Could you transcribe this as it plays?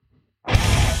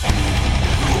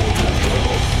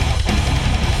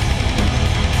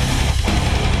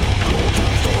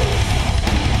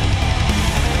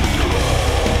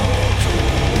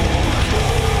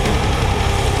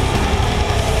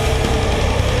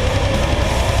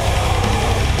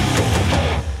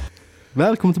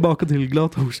Välkommen tillbaka till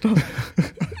Glad torsdag.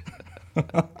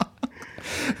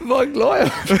 Vad glad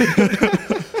jag blev.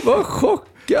 Vad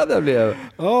chockad jag blev.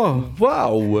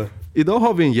 Wow. Idag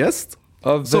har vi en gäst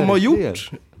som har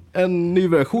gjort en ny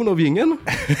version av jingeln.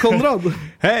 Konrad.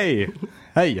 Hej!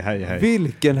 Hej.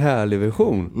 Vilken härlig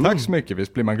version. Tack så mycket,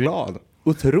 visst blir man glad.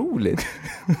 Otroligt.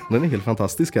 Den är helt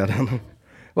fantastisk här.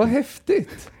 Vad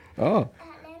häftigt. Ja.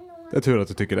 Det är tur att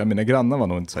du tycker det. Mina grannar var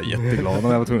nog inte så här jätteglada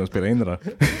när jag var tvungen att spela in det där.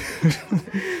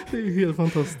 Det är helt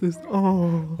fantastiskt.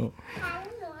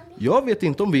 Jag vet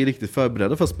inte om vi är riktigt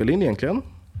förberedda för att spela in egentligen.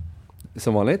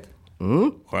 Som vanligt.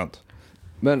 Skönt.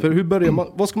 Men För hur börjar man,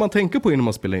 vad ska man tänka på innan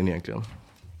man spelar in egentligen?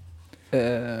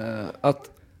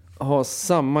 att ha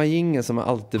samma jingle som man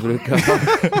alltid brukar ha.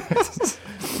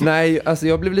 Nej, alltså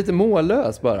jag blev lite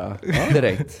mållös bara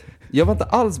direkt. Jag var inte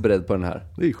alls beredd på den här.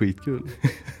 Det är skitkul.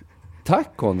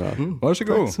 Tack Konrad.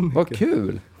 Varsågod. Vad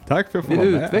kul. Tack för att få Vi vara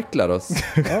med. utvecklar oss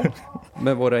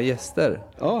med våra gäster.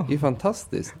 Ja. Det är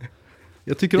fantastiskt.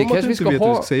 Jag tycker om att du inte vet vad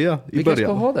du ska säga i vi kanske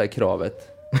ska början. ha det här kravet.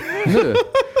 Nu.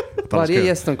 Varje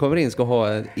gäst som kommer in ska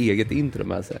ha ett eget intro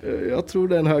med sig. Jag tror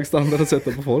det är en hög standard att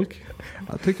sätta på folk.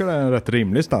 Jag tycker det är en rätt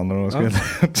rimlig standard. Om,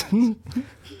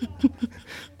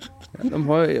 De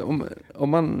har, om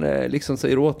man liksom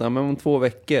säger åt dem, men om 2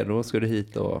 veckor då ska du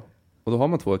hit och då har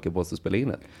man 2 veckor på sig att spela in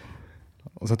det.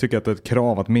 Och så tycker jag att det är ett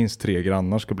krav att minst 3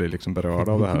 grannar ska bli liksom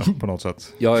berörda av det här på något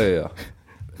sätt. Ja.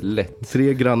 Lätt.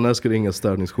 3 grannar ska ringa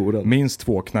störningsjouren. Minst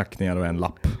 2 knackningar och en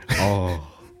lapp.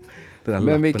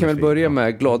 Men vi kan väl börja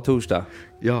med glad torsdag.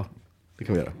 Ja, det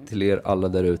kan vi göra. Till er alla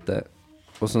där ute.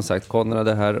 Och som sagt, Konrad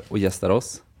är här och gästar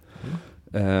oss.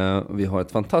 Vi har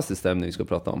ett fantastiskt ämne vi ska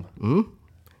prata om.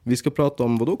 Vi ska prata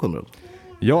om vad då, Konrad?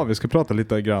 Ja, vi ska prata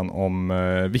lite grann om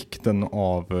vikten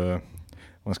av,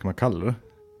 vad ska man kalla det?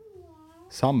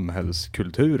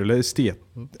 Samhällskultur eller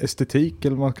estetik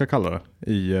eller vad man ska kalla det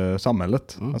i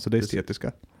samhället. Alltså det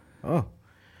estetiska. Ja.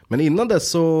 Men innan dess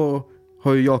så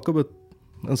har ju Jakob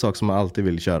en sak som man alltid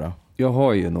vill köra. Jag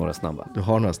har ju några snabba. Du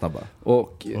har några snabba.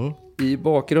 Och i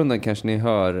bakgrunden kanske ni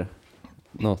hör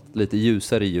något lite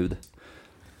ljusare ljud.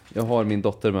 Jag har min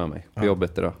dotter med mig på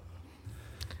jobbet idag.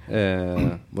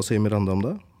 Vad säger Miranda om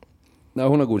det? Nej,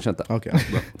 hon har godkänt det. Okej,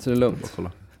 bra. Så det är lugnt.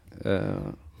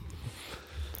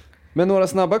 Men några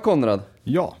snabba, Konrad.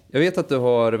 Ja. Jag vet att du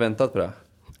har väntat på det.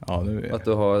 Ja, nu är Att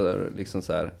du har liksom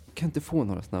så här, kan inte få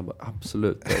några snabba?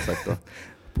 Absolut, har jag sagt då.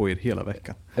 på er hela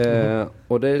veckan.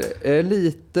 Och det är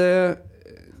lite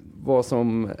vad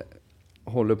som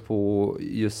håller på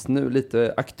just nu,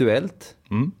 lite aktuellt.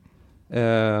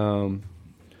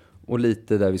 Och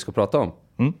lite där vi ska prata om.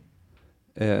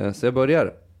 Så jag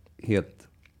börjar helt.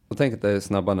 Och tänk att det är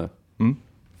snabba nu.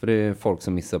 För det är folk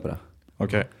som missar på det.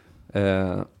 Okej.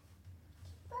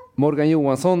 Morgan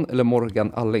Johansson eller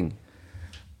Morgan Alling?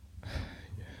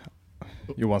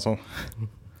 Johansson.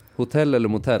 Hotell eller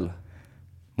motell?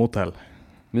 Motell.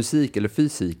 Musik eller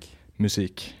fysik?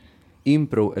 Musik.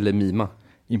 Impro eller mima?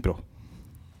 Impro.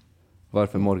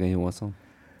 Varför Morgan Johansson?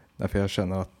 Därför jag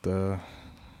känner att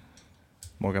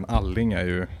Morgan Alling är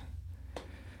ju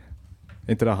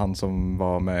inte det han som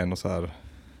var med i någon så här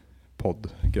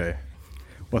poddgrej.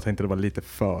 Och jag tänkte det var lite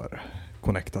för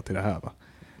connectat till det här, va?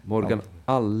 Morgan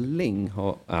Alling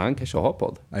han kanske har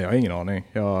podd. Nej, jag har ingen aning.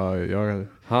 Jag...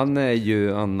 Han är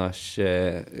ju annars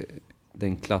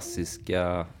den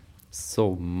klassiska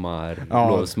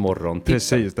sommarlovsmorgon.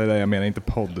 Precis, det är det jag menar. Inte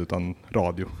podd utan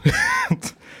radio.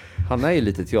 Han är ju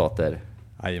lite teater.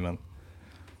 Jajamän.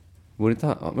 Vore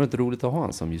det inte roligt att ha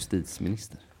han som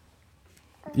justitieminister?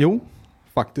 Jo,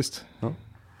 faktiskt. Ja.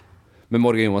 Men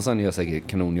Morgan Johansson gör säkert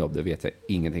kanonjobb, det vet jag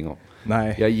ingenting om.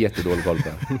 Nej. Jag är jättedålig koll på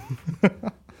det.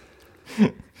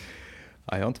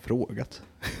 Nej, jag har inte frågat.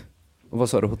 Och vad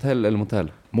sa du, hotell eller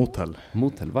motell? Motell.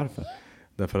 Motell, varför?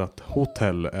 Därför att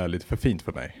hotell är lite för fint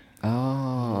för mig.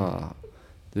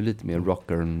 Du är lite mer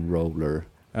rock'n'roller.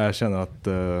 Jag känner att...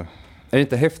 Är det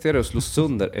inte häftigare att slå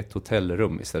sönder ett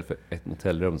hotellrum istället för ett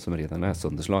motellrum som redan är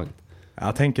sönderslaget?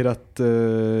 Jag tänker att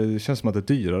det känns som att det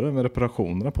är dyrare med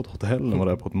reparationerna på ett hotell än vad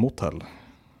det är på ett motell.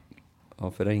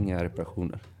 Ja, för det är inga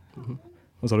reparationer.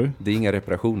 Vad sa du? Det är inga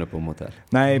reparationer på motell.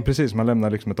 Nej, precis. Man lämnar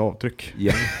liksom ett avtryck.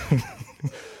 Ja.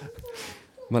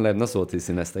 Man lämnar så till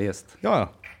sin nästa gäst. Ja.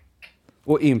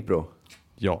 Och impro.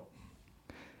 Ja.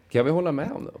 Kan vi hålla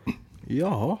med om det?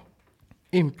 Ja.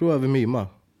 Impro över mima.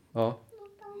 Ja.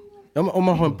 Ja, men om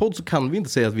man har en podd så kan vi inte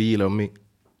säga att vi gillar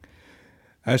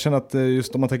Jag känner att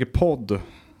just om man tänker podd,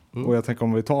 och jag tänker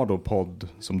om vi tar då podd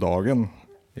som dagen,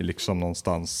 är liksom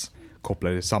någonstans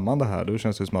kopplar samman det här, då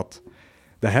känns det som att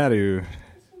det här är ju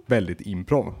väldigt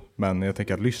improv. Men jag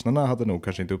tänker att lyssnarna hade nog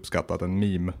kanske inte uppskattat en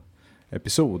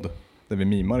meme-episod där vi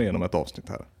mimar igenom ett avsnitt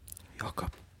här. Jakob,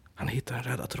 han hittar den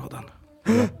röda tråden.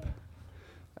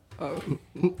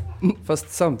 Fast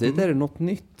samtidigt är det något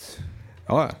nytt.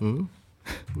 Ja.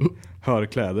 Hör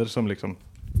kläder som liksom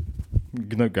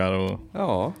gnuggar och...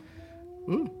 Ja.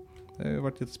 Det har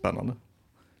varit jättespännande.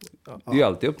 Det är ju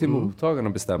alltid upp till mottagaren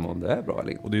att bestämma om det är bra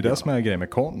eller inte. Och det är det som är grejen med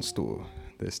konst och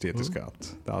det estetiska.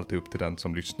 Att det är alltid upp till den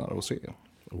som lyssnar och ser.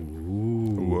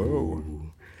 Wow.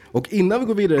 Och innan vi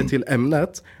går vidare till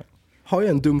ämnet har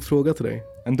jag en dum fråga till dig.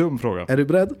 En dum fråga. Är du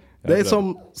beredd? Det är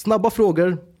som snabba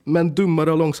frågor, men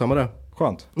dummare och långsammare.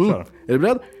 Skönt. Är du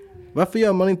beredd? Varför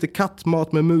gör man inte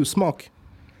kattmat med mussmak?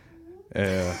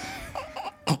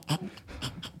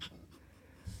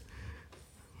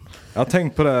 Jag har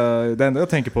tänkt på det. Det enda jag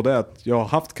tänker på det är att jag har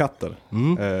haft katter.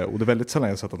 Och det är väldigt sällan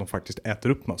jag har sett att de faktiskt äter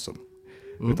upp mössen.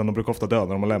 Utan de brukar ofta döda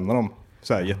dem och lämna dem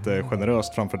så här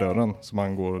jättegeneröst framför dörren. Så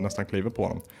man går nästan kliver på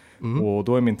dem. Och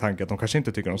då är min tanke att de kanske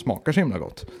inte tycker de smakar så himla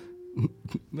gott.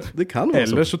 Det kan vara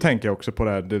Eller så tänker jag också på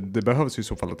det här. Det behövs i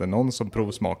så fall att det är någon som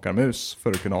provsmakar mus för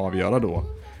att kunna avgöra då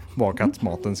vad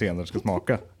kattmaten senare ska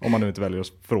smaka. Om man nu inte väljer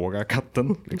att fråga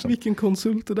katten. Liksom. Vilken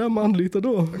konsult är det man anlitar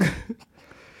då?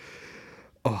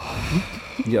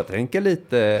 Jag tänker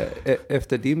lite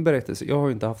efter din berättelse. Jag har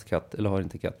ju inte haft katt eller har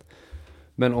inte katt.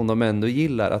 Men om de ändå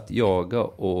gillar att jaga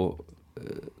och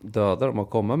döda dem och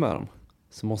komma med dem,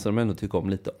 så måste de ändå tycka om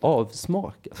lite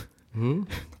avsmaken. De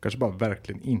kanske bara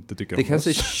verkligen inte tycker Det om kanske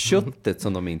är oss. köttet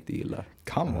som de inte gillar.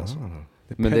 Kan vara så.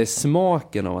 Men det är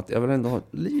smaken av att jag vill ändå ha en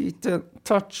liten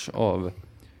touch av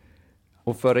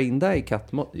och föra in det i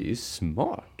kattmat. Det är ju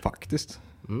smart. Faktiskt.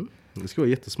 Det ska vara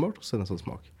jättesmart att säga en sån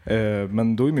smak.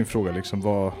 Men då är min fråga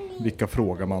liksom, vilka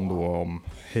frågar man då om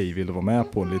hej, vill du vara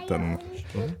med på en liten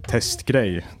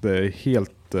testgrej? Det är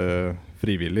helt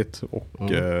frivilligt och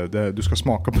du ska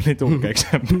smaka på lite olika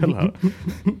exempel här.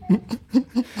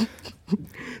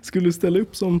 Skulle du ställa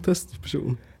upp som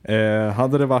testperson?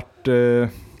 Hade det varit...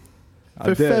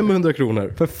 För 500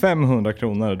 kronor. För 500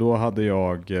 kronor, då hade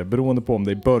jag, beroende på om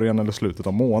det är i början eller slutet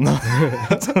av månaden,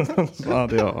 så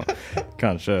hade jag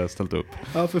kanske ställt upp.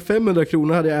 Ja, för 500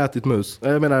 kronor hade jag ätit mus.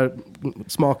 Jag menar,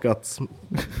 smakat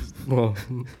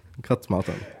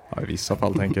kattmaten. Ja, i vissa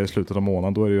fall tänker jag i slutet av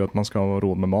månaden, då är det ju att man ska ha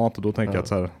råd med mat. Och då tänker jag att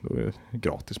så här, då är det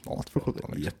gratis mat för 17.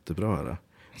 Liksom. Jättebra är det.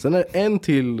 Sen är det en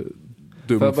till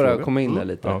dum Får jag bara fråga. komma in där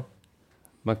lite? Ja.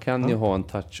 Man kan ju ha en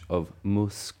touch av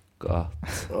muskat.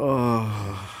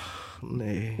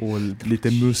 Nej. Och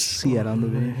lite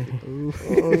muserande.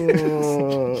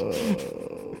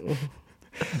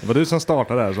 Det var du som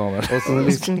startade där, Samuel. Och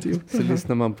så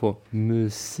lyssnar man på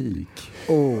musik.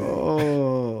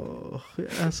 Jag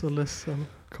är så ledsen.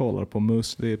 Kollar på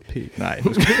mus, det är pig. Nej,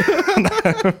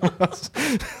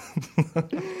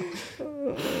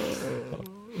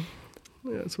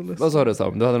 Jag är så ledsen. Vad sa du,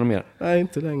 Sam? Du hade något mer? Nej,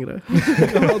 inte längre.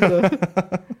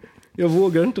 Jag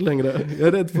vågar inte längre. Jag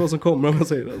är rädd för vad som kommer om jag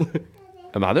säger den.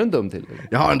 Men hade du en dum till?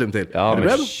 Jag har en dum till. Ja, Är du men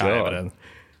beredd? kör.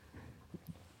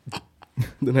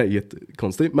 Den här är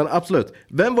jättekonstig. Men absolut.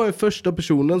 Vem var den första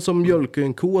personen som mjölkade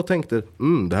en ko och tänkte,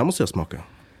 det här måste jag smaka?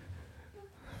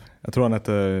 jag tror han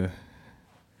hette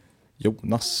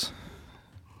Jonas.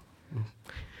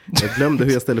 Jag glömde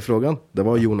hur jag ställde frågan. Det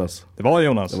var Jonas. Det var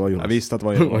Jonas. Det var Jonas. Jag visste att det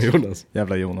var Det Jonas. var Jonas.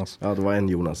 Jävla Jonas. Ja, det var en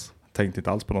Jonas. Tänkte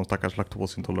inte alls på någon stackars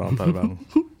laktosintolerant här i världen.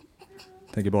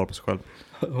 Tänker bara på sig själv.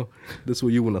 Det är så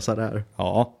Jonas är.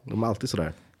 Ja, De är alltid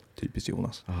sådär. typiskt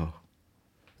Jonas.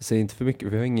 Säg inte för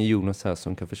mycket, vi har ingen Jonas här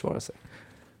som kan försvara sig.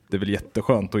 Det är väl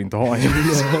jätteskönt att inte ha en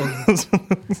Jonas.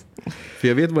 För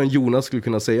jag vet vad en Jonas skulle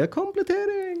kunna säga.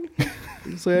 Komplettering!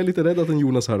 Så jag är lite rädd att en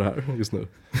Jonas hör det här just nu.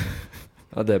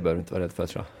 Ja, det behöver du inte vara rädd för,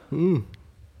 tror jag.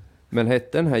 Men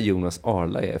hette den här Jonas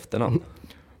Arla i efternamn?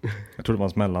 Jag tror det var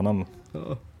hans mellannamn.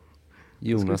 Ja.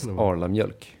 Jonas Arla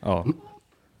Mjölk. Ja.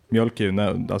 Mjölk är ju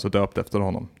alltså döpt efter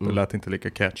honom. Det lät inte lika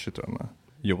catchy, tror jag, med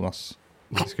Jonas.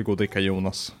 Vi ska gå och dricka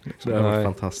Jonas. Det här var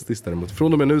fantastiskt däremot.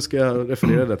 Från och med nu ska jag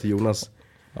referera det till Jonas.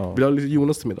 Ja. Vill du ha lite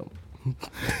Jonas till middagen?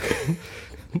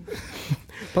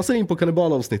 Passar in på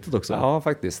kannibalavsnittet också. Ja,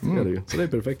 faktiskt. Det är det ju. Så det är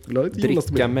perfekt. Vill du ha lite Jonas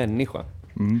till Dricka middagen? människa.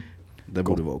 Det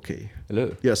borde vara okej. Eller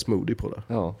hur? Gör smoothie på det.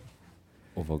 Ja.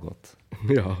 Och vad gott.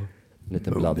 Ja.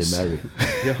 Lite Bloody Mary.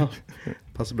 Ja.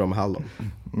 Passar bra med hallon.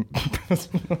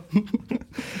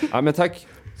 Ja, men tack,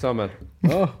 Samuel.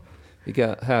 Ja.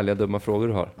 Vilka härliga dumma frågor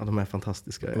du har. Ja, de är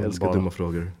fantastiska. Jag Underbara. älskar dumma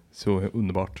frågor. Så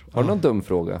underbart. Har du någon dum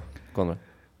fråga, Conrad?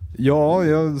 Ja,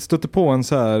 jag stötte på en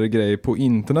så här grej på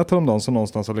internet häromdagen som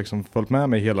någonstans har liksom följt med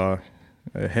mig hela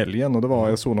helgen. Och det var,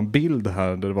 jag såg någon bild här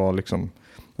där det var liksom,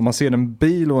 om man ser en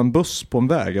bil och en buss på en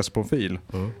väg, alltså på en fil,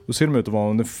 då ser de ut att vara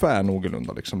ungefär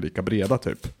någorlunda liksom lika breda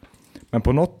typ. Men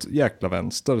på något jäkla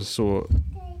vänster så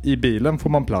i bilen får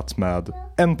man plats med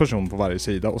en person på varje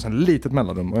sida och sen litet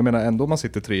mellanrum. Och jag menar ändå om man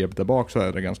sitter 3 där bak så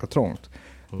är det ganska trångt.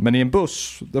 Men i en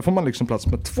buss, där får man liksom plats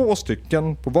med 2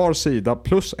 stycken på var sida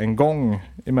plus en gång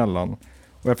emellan.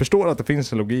 Och jag förstår att det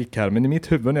finns en logik här, men i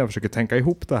mitt huvud när jag försöker tänka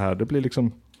ihop det här, det blir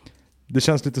liksom... Det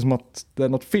känns lite som att det är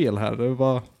något fel här.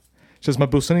 Det känns som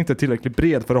att bussen inte är tillräckligt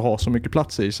bred för att ha så mycket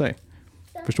plats i sig.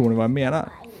 Förstår ni vad jag menar?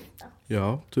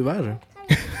 Ja, tyvärr.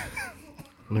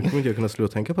 Nu kommer inte jag kunna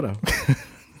sluta tänka på det.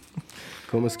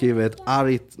 Kommer skriva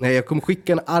jag kommer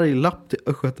skicka en arg lapp till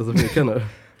Östgötatrafiken nu.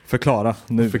 Förklara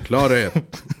nu. Förklara det.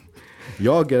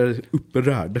 Jag är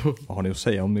upprörd. Vad har ni att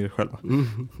säga om er själva?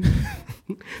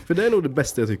 För det är nog det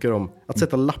bästa jag tycker om. Att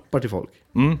sätta lappar till folk.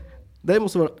 Det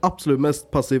måste vara absolut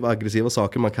mest passiv-aggressiva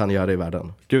saker man kan göra i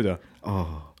världen. Gud ja.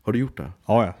 Har du gjort det?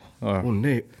 Ja.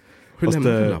 Nej. Fast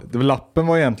lappen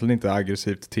var egentligen inte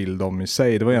aggressivt till dem i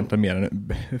sig. Det var egentligen mer en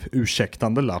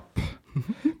ursäktande lapp.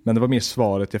 Men det var mer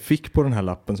svaret jag fick på den här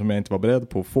lappen som jag inte var beredd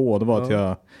på att få. Det var att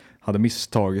jag hade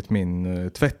misstagit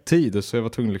min tvätttid. Så jag var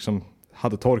tvungen liksom,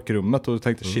 hade torkrummet och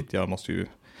tänkte shit, jag måste ju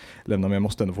lämna, men jag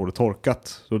måste ändå få det torkat.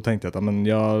 Så då tänkte jag att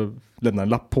jag lämnar en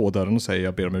lapp på dörren och säger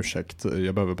jag ber om ursäkt.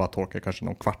 Jag behöver bara torka kanske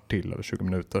någon kvart till eller 20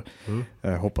 minuter.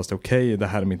 Hoppas det är okej. Det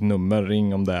här är mitt nummer.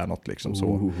 Ring om det är något liksom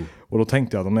så. Och då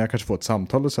tänkte jag att jag kanske får ett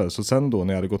samtal och så här. Så sen då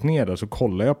när jag hade gått ner där så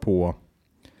kollade jag på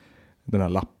den här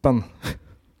lappen.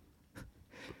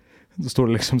 Då står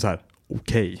det liksom så här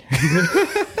okej.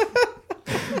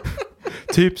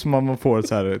 Typ som om man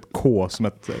får ett K som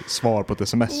ett svar på ett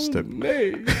sms typ.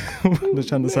 Nej. Det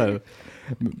kändes så här.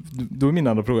 Då är min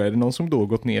andra fråga, är det någon som då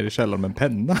gått ner i källaren med en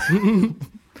penna?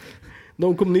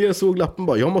 De kom ner och såg lappen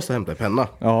bara, jag måste hämta en penna.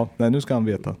 Ja, nej, nu ska han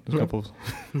veta. Nu ska han på.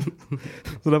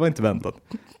 Så det var inte väntat.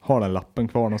 Har den lappen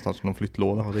kvar någonstans i någon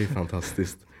flyttlåda? Ja, det är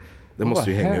fantastiskt. Det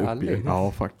måste ju hänga upp ju.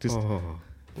 Ja, faktiskt.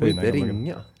 Och inte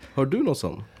ringa. Har du någon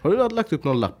sån? Har du lagt upp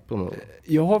någon lapp på någon?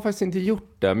 Jag har faktiskt inte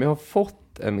gjort det, men jag har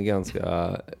fått en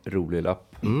ganska rolig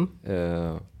lapp.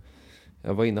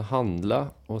 Jag var inne och handla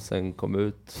och sen kom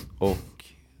ut och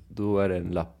då är det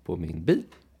en lapp på min bil.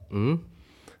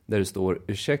 Där det står,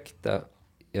 ursäkta,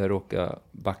 jag råkar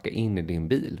backa in i din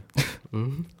bil.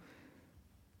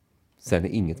 Sen är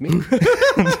inget mer.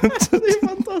 Det är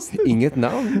fantastiskt. Inget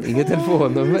namn, inget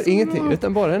telefonnummer, ingenting,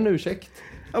 utan bara en ursäkt.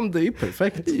 Ja, men det är ju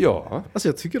perfekt. Ja. Alltså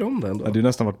jag tycker om det ändå. Det hade ju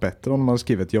nästan varit bättre om man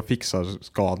skrivit jag fixar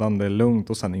skadan, det är lugnt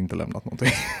och sen inte lämnat någonting.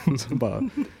 Så bara...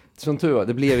 Som tur var,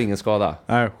 det blev ingen skada.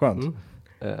 Nej, skönt.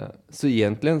 Så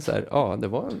egentligen så här, det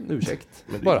var en ursäkt.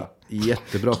 Bara.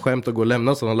 Jättebra skämt att gå och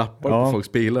lämna sådana lappar på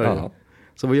folks bilar. Ja.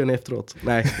 Så vad gör ni efteråt?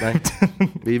 Nej.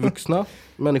 Vi är vuxna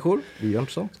människor. Vi gör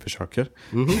inte sånt. Försöker.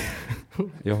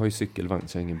 Jag har ju cykelvagn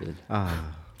så jag har ingen bil.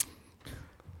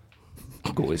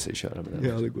 Går i sig köra med den.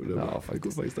 Ja, det går det. Ja,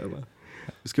 faktiskt.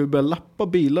 Ska vi börja lappa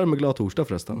bilar med glad torsdag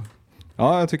förresten?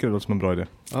 Ja, jag tycker det låter som en bra idé.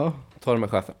 Ja. Ta det med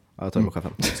chefen. Ja, jag tar med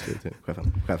chefen.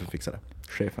 Chefen fixar det.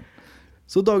 Chefen.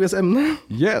 Så dagens ämne.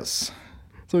 Yes.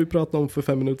 Som vi pratade om för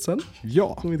 5 minuter sedan.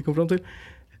 Ja. Som vi inte kom fram till.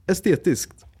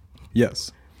 Estetiskt.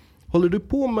 Yes. Håller du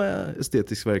på med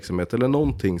estetisk verksamhet eller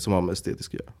någonting som har med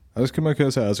estetisk att göra? Ja, det skulle man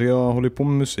kunna säga. Alltså jag håller på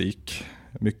med musik.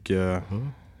 Mycket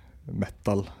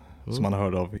metal som man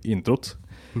hörde av introt.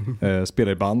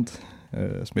 Spelar i band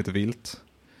som heter Vilt.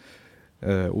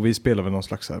 Och vi spelar väl någon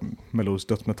slags melodisk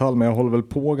dödsmetall. Men jag håller väl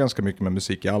på ganska mycket med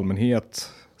musik i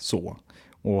allmänhet så.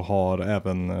 Och har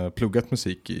även pluggat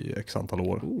musik i x antal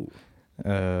år.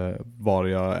 Var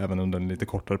jag även under en lite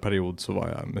kortare period så var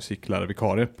jag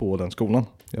musiklärarvikarie på den skolan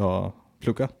jag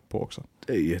pluggade på också.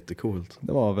 Det är jättecoolt.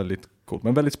 Det var väldigt coolt,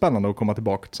 men väldigt spännande att komma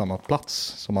tillbaka till samma plats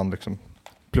som man liksom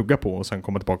pluggar på och sen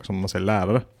komma tillbaka som man säger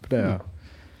lärare. För det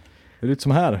är lite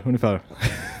som här ungefär.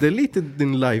 Det är lite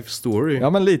din life story. Ja,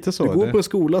 men lite så. Du går på en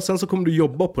skola, sen så kommer du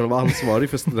jobba på den och vara ansvarig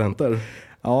för studenter.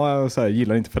 Ja, jag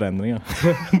gillar inte förändringar.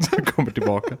 Så jag kommer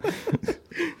tillbaka.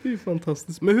 Det är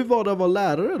fantastiskt. Men hur var det att vara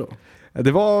lärare då?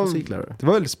 Det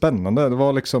var väldigt spännande. Det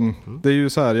var liksom, det är ju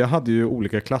så här, jag hade ju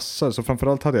olika klasser. Så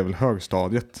framförallt hade jag väl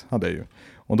högstadiet. Hade jag ju.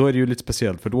 Och då är det ju lite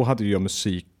speciellt, för då hade jag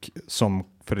musik som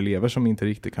för elever som inte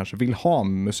riktigt kanske vill ha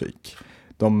musik.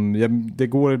 Det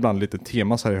går ibland lite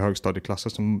tema så här i högstadieklasser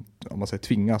som om man säger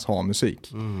tvingas ha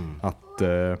musik. Att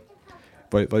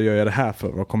vad gör jag det här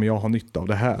för? Vad kommer jag ha nytta av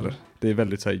det här? Det är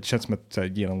väldigt så här, det känns som ett så här,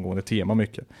 genomgående tema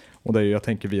mycket. Och det är ju, jag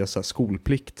tänker via så här,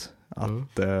 skolplikt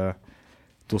att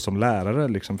då som lärare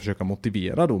liksom försöka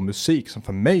motivera då musik som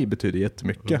för mig betyder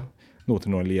jättemycket. Nå till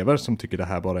några elever som tycker det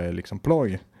här bara är liksom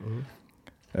ploj.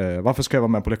 Varför ska jag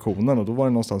vara med på lektionen? Och då var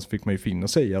det någonstans fick man ju finna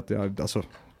sig i att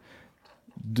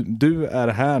du är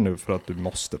här nu för att du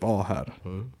måste vara här.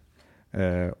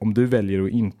 Om du väljer att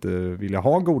inte vilja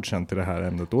ha godkänt i det här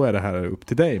ämnet, då är det här upp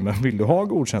till dig. Men vill du ha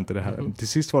godkänt i det här ämnet? Till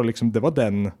sist var det liksom, det var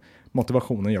den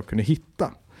motivationen jag kunde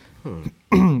hitta.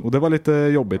 Och det var lite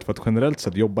jobbigt för att generellt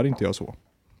sett jobbar inte jag så.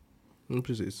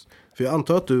 Precis. För jag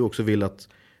antar att du också vill att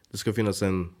det ska finnas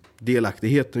en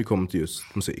delaktighet när det kommer till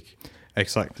just musik.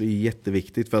 Exakt. Det är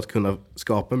jätteviktigt för att kunna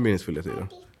skapa en meningsfullhet i det.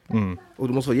 Och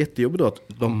det måste vara jättejobbigt då att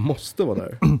de måste vara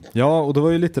där. Ja, och det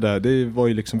var ju lite där. Det var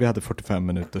ju liksom, vi hade 45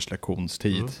 minuters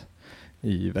lektionstid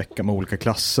i veckan med olika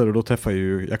klasser. Och då träffade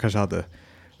jag kanske hade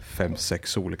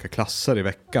 5-6 olika klasser i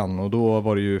veckan. Och då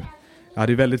var det ju, jag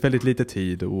hade ju väldigt, väldigt lite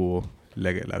tid att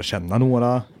lära känna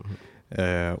några.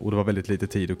 Och det var väldigt lite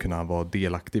tid att kunna vara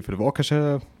delaktig. För det var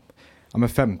kanske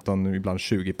 15, ibland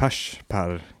 20 pers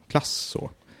per klass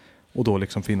så. Och då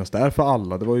liksom finnas där för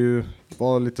alla. Det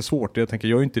var lite svårt. Jag tänker,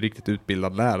 jag är inte riktigt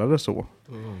utbildad lärare så.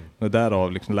 Men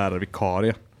därav liksom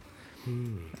lärarvikarie.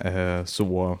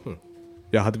 Så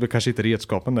jag hade väl kanske inte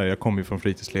redskapen där. Jag kom ju från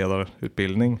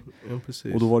fritidsledarutbildning. Ja,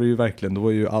 precis. Och då var det ju verkligen, då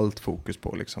var ju allt fokus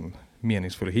på liksom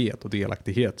meningsfullhet och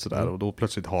delaktighet sådär. Och då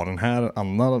plötsligt har den här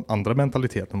andra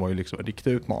mentaliteten var ju liksom en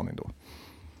riktig utmaning då.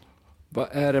 Vad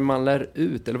är det man lär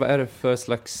ut? Eller vad är det för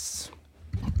slags...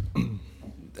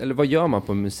 Eller vad gör man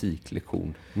på en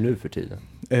musiklektion nu för tiden?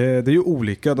 Det är ju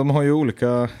olika. De har ju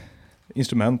olika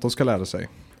instrument de ska lära sig.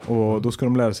 Och då ska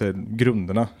de lära sig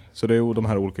grunderna. Så det är ju de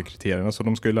här olika kriterierna. Så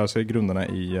de ska ju lära sig grunderna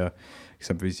i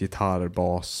exempelvis gitarr,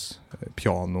 bas,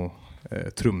 piano,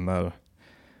 trummor,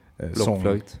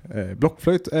 Blockflöjt. sång.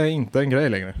 Blockflöjt är inte en grej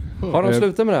längre. Har de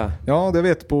slutat med det? Ja, det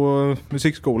vet på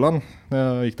musikskolan.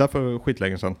 När jag gick där för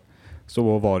skitlänge sedan.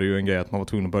 Så var det ju en grej att man var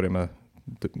tvungen att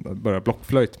börja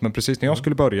blockflöjt. Men precis när jag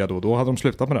skulle börja då hade de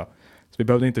slutat med det. Så vi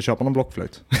behövde inte köpa någon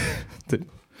blockflöjt. Det är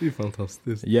ju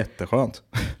fantastiskt. Jätteskönt.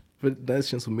 För det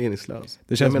känns så meningslöst.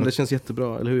 Det känns, det känns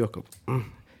jättebra, eller hur Jakob?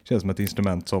 Känns som ett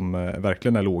instrument som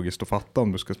verkligen är logiskt att fatta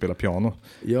om du ska spela piano.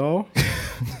 Ja.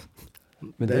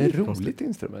 Men det är ett roligt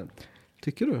instrument.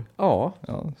 Tycker du? Ja.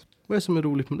 Ja. Vad är det som är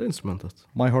roligt med det instrumentet?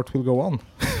 My heart will go on.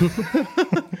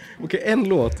 Okej, en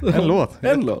låt. En låt.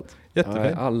 En låt. Jättefin.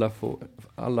 Nej,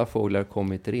 alla fåglar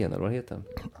kommer till ren, eller vad heter den?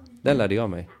 Den lärde jag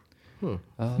mig.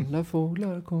 Alla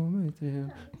fåglar kommer till ren.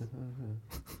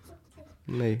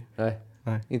 Nej,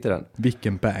 Inte den.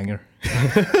 Vilken banger.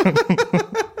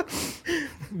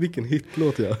 vilken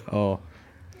hitlåt Ja.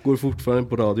 Går fortfarande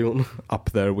på radion.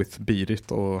 Up there with Beat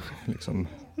It och liksom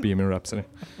Bohemian Rhapsody.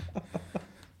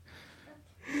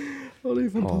 Ja, det är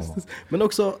fantastiskt. Men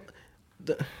också,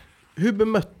 hur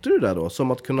bemötte du det då?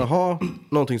 Som att kunna ha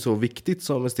någonting så viktigt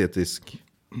som estetisk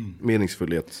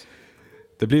meningsfullhet.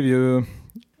 Det blev ju...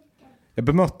 Jag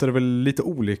bemötte det väl lite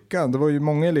olika. Det var ju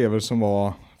många elever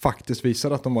som faktiskt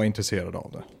visade att de var intresserade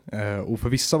av det. Och för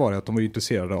vissa var det att de var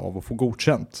intresserade av att få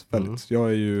godkänt. Jag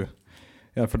är ju...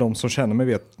 för de som känner mig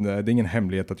vet, det är ingen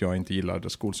hemlighet att jag inte gillar det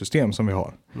skolsystem som vi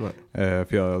har.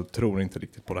 För jag tror inte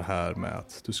riktigt på det här med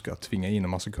att du ska tvinga in en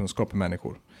massa kunskap i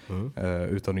människor.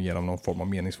 Utan att ge dem någon form av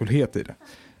meningsfullhet i det.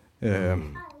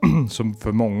 Som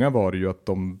för många var det ju att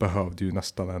de behövde ju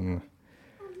nästan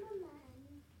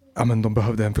de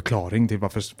behövde en förklaring till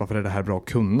varför är det här bra att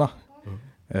kunna.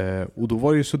 Och då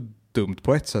var det ju så dumt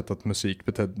på ett sätt att musik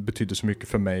betydde så mycket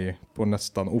för mig på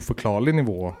nästan oförklarlig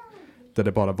nivå. Där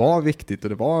det bara var viktigt och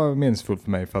det var meningsfullt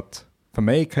för mig. För att för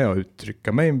mig kan jag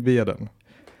uttrycka mig via den.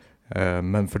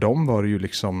 Men för dem var det ju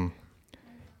liksom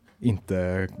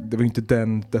inte... Det var inte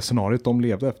det scenariot de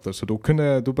levde efter. Så då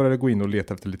började jag gå in och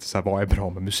leta efter lite så här, vad är bra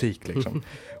med musik liksom.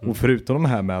 Och förutom det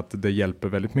här med att det hjälper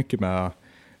väldigt mycket med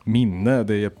minne.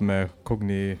 Det hjälper med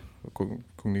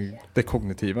det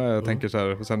kognitiva. Jag tänker så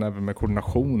här, och sen även med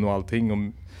koordination och allting. Och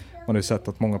man har ju sett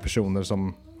att många personer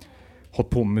som hållit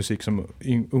på med musik som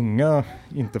unga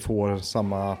inte får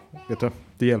samma,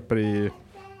 det hjälper i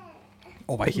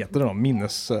vad heter det då?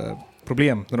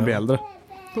 Minnesproblem när de blir äldre.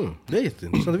 Det är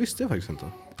jätteintressant, det visste jag faktiskt inte.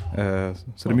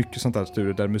 Så det är mycket sånt där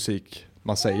studier där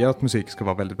man säger att musik ska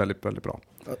vara väldigt, väldigt, väldigt bra.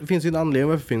 Det finns ju en anledning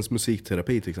varför det finns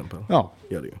musikterapi till exempel. Ja.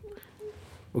 Gör det ju.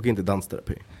 Och inte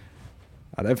dansterapi.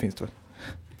 Ja, det finns det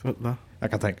väl. Va?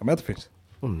 Jag kan tänka mig att det finns.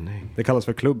 Nej. Det kallas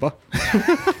för klubba.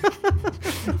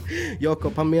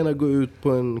 Jakob, han menar gå ut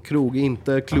på en krog,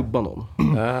 inte klubba någon.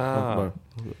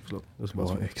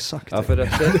 Förlåt. Exakt. Ja, för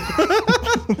det.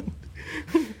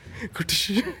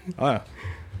 Ja.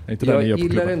 Jag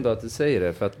gillar ändå att du säger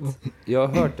det, för att jag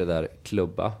har hört det där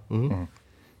klubba.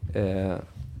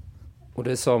 Och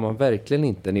det sa man verkligen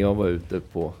inte när jag var ute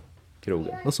på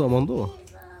krogen. Vad sa man då?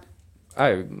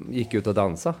 Jag gick ut och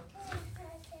dansa.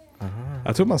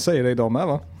 Jag tror man säger det idag med,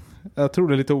 va? Jag tror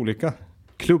det är lite olika.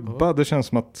 Klubba, det känns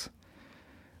som att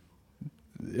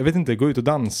jag vet inte, gå ut och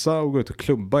dansa och gå ut och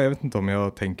klubba. Jag vet inte om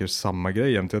jag tänker samma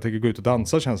grej jämt. Jag tänker gå ut och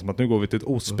dansa känns som att nu går vi till ett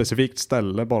ospecifikt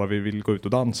ställe bara vi vill gå ut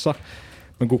och dansa.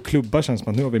 Men gå och klubba känns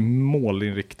som att nu har vi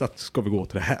målinriktat. Ska vi gå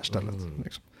till det här stället?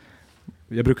 Liksom.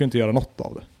 Jag brukar inte göra något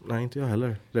av det. Nej, inte jag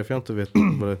heller. Därför jag inte vet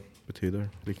vad det betyder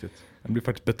riktigt. Jag blir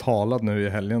faktiskt betalad nu i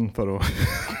helgen för att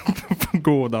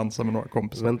gå och dansa med några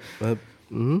kompisar.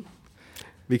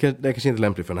 Det är kanske inte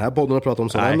lämpligt för den här podden att prata om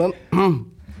sådana.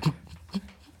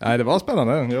 Nej, det var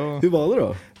spännande. Hur var det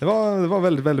då? Det var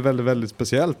väldigt, väldigt, väldigt, väldigt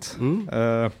speciellt.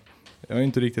 Jag är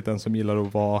inte riktigt den som gillar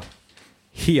att vara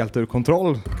helt ur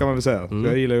kontroll, kan man väl säga.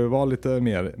 Jag gillar ju att vara lite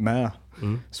mer med.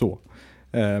 Så.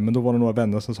 Men då var det några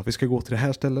vänner som sa vi ska gå till det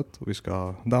här stället och vi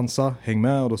ska dansa, häng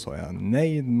med. Och då sa jag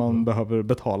nej, man behöver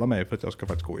betala mig för att jag ska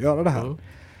faktiskt gå och göra det här.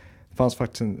 Det fanns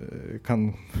faktiskt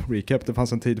det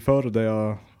fanns en tid förr där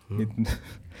jag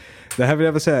det här vill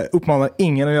jag väl säga, uppmanar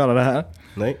ingen att göra det här.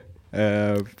 Nej.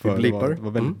 För det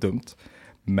var väldigt dumt.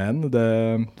 Men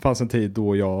det fanns en tid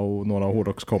då jag och några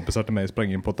hårdrockskompisar till mig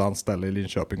sprang in på ett dansställe i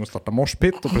Linköping och startade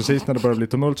morspitt. Och precis när det började bli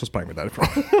tumult så sprang vi därifrån.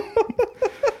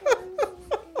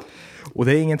 Och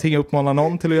det är ingenting jag uppmanar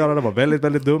någon till att göra. Det var väldigt,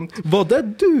 väldigt dumt. Var det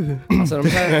du? Alltså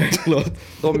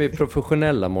de är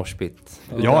professionella morspitt.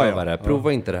 Ja.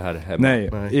 Prova inte det här hemma.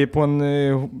 Nej. På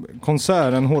en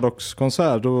konsert, en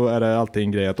hårdrockskonsert, då är det alltid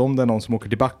en grej att om det är någon som åker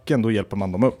till backen, då hjälper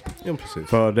man dem upp. Ja, precis.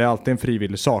 För det är alltid en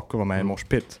frivillig sak att vara med i en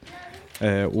morspitt.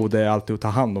 Och det är alltid att ta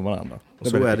hand om varandra. Och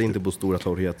så är det inte på Stora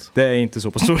Torget. Det är inte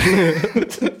så på Stora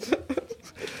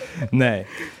Nej.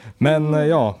 Men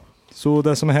ja. Så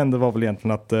det som hände var väl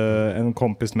egentligen att en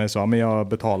kompis med sa men jag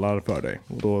betalar för dig.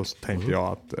 Och då tänkte jag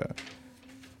att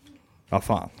ja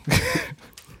fan.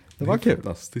 Det var kul.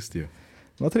 Fantastiskt ju.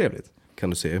 Det var trevligt. Kan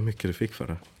du se hur mycket du fick för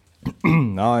det?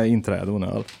 Ja, inträde och en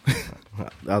öl.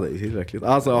 Ja, det är tillräckligt.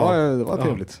 Alltså, ja, det var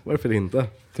trevligt. Varför inte?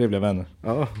 Trevliga vänner.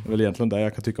 Ja. Det är väl egentligen där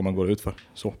jag kan tycka man går ut för.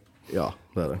 Så. Ja,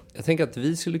 det är det. Jag tänker att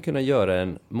vi skulle kunna göra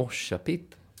en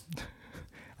morsapitt.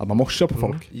 Att man morsar på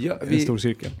folk. Ja, en stor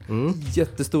cirkel.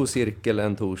 Jättestor cirkel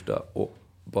en torsdag och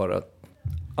bara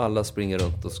alla springer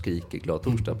runt och skriker glad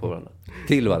torsdag på varandra.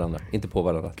 Till varandra, inte på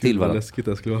varandra. Till varandra. Vad läskigt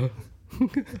det skulle vara.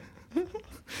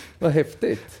 Vad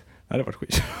häftigt. Nej, det var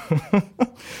skit.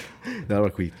 Det har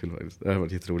varit skitkul faktiskt. Det har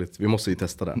varit jätteroligt. Vi måste ju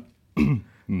testa det.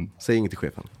 Säg inget till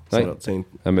chefen. Nej. Säg inte.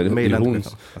 Ja, men det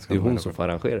är hon som får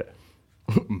arrangera det.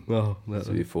 Ja, det är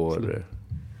så vi får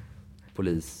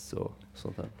polis och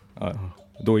sånt där. Ja,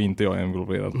 då är inte jag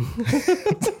involverad.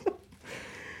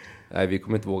 Nej, vi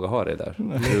kommer inte våga ha det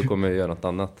där. Du kommer göra något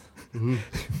annat.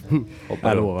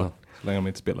 Jag lovar. Så länge de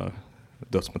inte spelar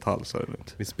dödsmetall så är det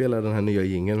lugnt. Vi spelar den här nya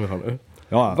jingeln vi har nu.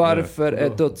 Ja, varför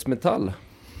är dödsmetall?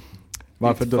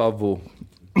 Varför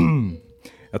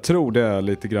Jag tror det är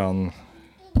lite grann.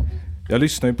 Jag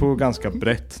lyssnar ju på ganska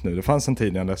brett nu. Det fanns en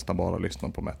tid när jag nästan bara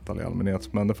lyssnade på metal i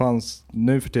allmänhet. Men det fanns,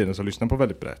 nu för tiden så lyssnar jag på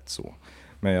väldigt brett så.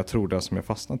 Men jag tror det som jag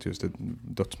fastnat just i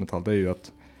dödsmetall, det är ju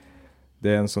att det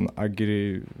är en sån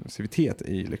aggressivitet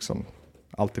i liksom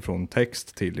allt ifrån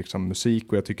text till liksom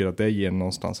musik. Och jag tycker att det ger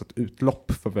någonstans ett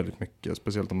utlopp för väldigt mycket.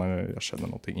 Speciellt om jag känner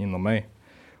någonting inom mig.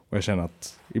 Och jag känner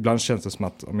att ibland känns det som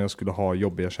att om jag skulle ha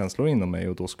jobbiga känslor inom mig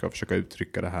och då ska jag försöka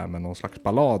uttrycka det här med någon slags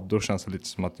ballad, då känns det lite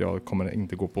som att jag kommer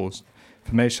inte gå på.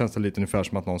 För mig känns det lite ungefär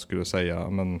som att någon skulle säga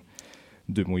men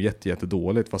du mår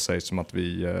jättedåligt, vad sägs som att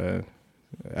vi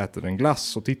äter en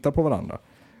glass och tittar på varandra.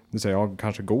 Det säger jag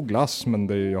kanske god glass,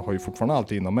 men jag har ju fortfarande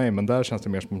allt inom mig, men där känns det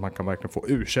mer som att man kan verkligen få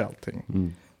ur sig allting.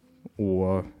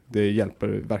 Och det hjälper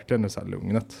verkligen det så här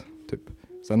lugnet typ.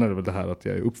 Sen är det väl det här att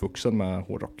jag är uppvuxen med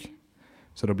hårdrock.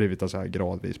 Så det har blivit att så här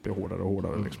gradvis blir hårdare och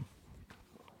hårdare liksom.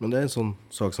 Men det är en sån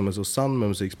sak som är så sann med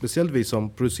musik. Speciellt vi som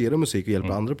producerar musik och hjälper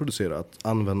andra producera. Att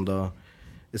använda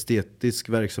estetisk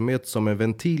verksamhet som en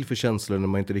ventil för känslor när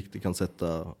man inte riktigt kan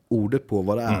sätta ordet på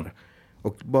vad det är.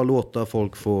 Och bara låta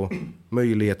folk få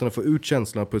möjligheten att få ut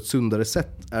känslorna på ett sundare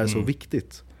sätt är så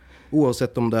viktigt.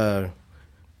 Oavsett om det är...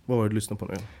 Vad var det du lyssnade på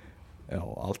nu?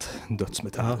 Ja, allt.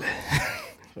 Dödsmetall.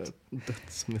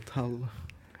 Dödsmetall.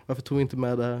 Varför tog vi inte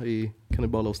med det i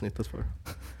kannibalavsnittet för?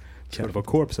 Cannibal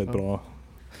Corpse är ett bra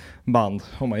band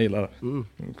om man gillar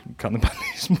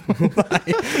kannibalism.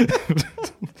 Nej.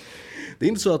 Det är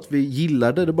inte så att vi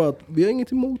gillar det, det är bara att vi har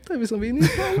inget emot det. Vi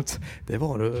är det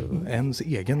var ens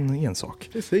egen ensak.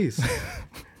 Precis.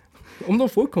 Om de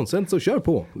får konsent så kör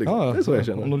på. Liksom. Ja, det är så jag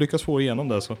känner. Om de lyckas få igenom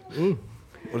det så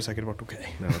har det säkert varit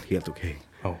okej. Det har varit helt okej.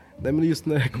 Ja. Nej, men just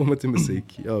när det kommer till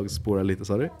musik, jag spårar lite,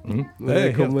 sorry. När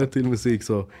det kommer till musik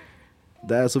så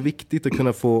det är så viktigt att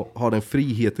kunna få ha den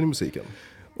friheten i musiken.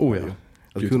 Oh ja.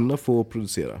 Att kunna få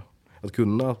producera, att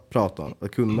kunna prata,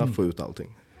 att kunna få ut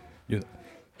allting.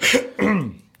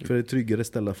 För det är tryggare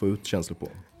ställe att få ut känslor på.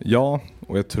 Ja,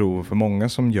 och jag tror för många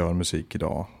som gör musik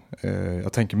idag,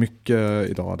 jag tänker mycket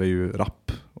idag, det är ju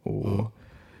rap och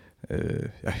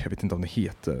jag vet inte om det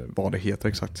heter, vad det heter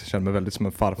exakt. Jag känner mig väldigt som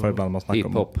en farfar ibland när man snackar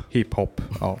Hiphop. om hiphop.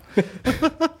 Ja.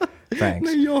 Thanks.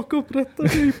 Nej, Jakob rättar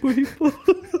dig på hiphop.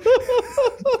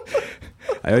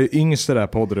 Jag är ju yngst i det här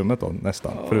poddrummet då,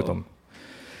 nästan, förutom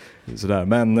sådär.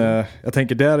 Men jag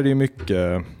tänker, där är det ju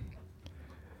mycket,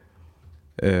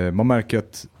 man märker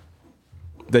att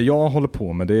det jag håller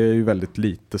på med, det är ju väldigt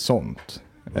lite sånt.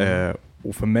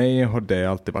 Och för mig har det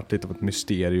alltid varit lite av ett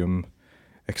mysterium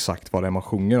exakt vad det är man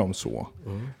sjunger om så.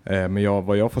 Men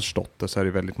vad jag har förstått det, så är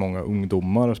det väldigt många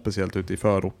ungdomar, speciellt ute i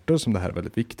förorter, som det här är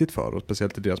väldigt viktigt för. Och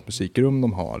speciellt i deras musikrum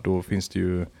de har, då finns det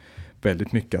ju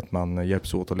väldigt mycket att man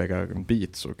hjälps åt att lägga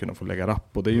beats och kunna få lägga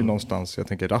rap. Och det är ju någonstans, jag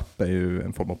tänker rap är ju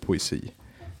en form av poesi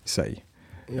i sig.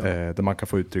 Ja. Där man kan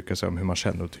få uttrycka sig om hur man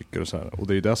känner och tycker och så här. Och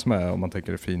det är ju det som är, om man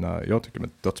tänker det fina, jag tycker med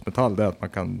dödsmetall, det är att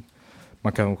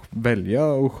man kan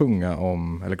välja att sjunga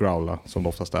om, eller growla som det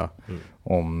oftast är,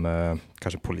 om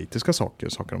kanske politiska saker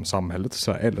om samhället och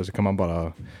så här. Eller så kan man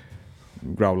bara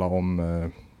growla om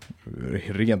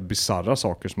rent bizarra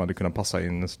saker som hade kunnat passa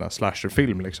in i en sån här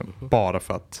slasherfilm liksom. Bara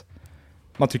för att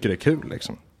man tycker det är kul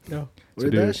liksom. Ja. Och det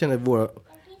där känner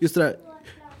just det där,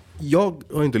 jag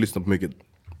har inte lyssnat på mycket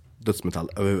dödsmetall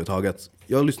överhuvudtaget.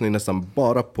 Jag lyssnar ju nästan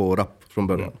bara på rap från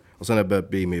början. Och sen har jag börjat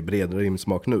bli mer bredare i min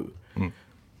smak nu.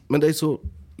 Men det är så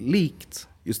likt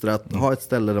just det att ha ett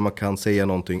ställe där man kan säga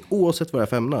någonting oavsett vad det är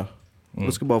för ämne.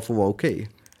 Det ska bara få vara okej.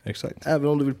 Exakt. Även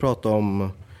om du vill prata om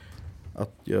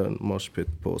att göra en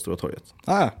moshpit på Stora torget.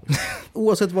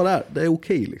 Oavsett vad det är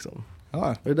okej liksom.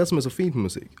 Och det är det som är så fint med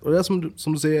musik. Och det är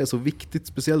som du säger är så viktigt,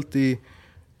 speciellt i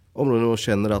områden där man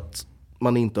känner att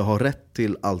man inte har rätt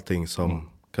till allting som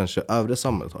kanske övriga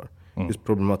samhället har. Just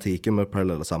problematiken med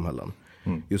parallella samhällen.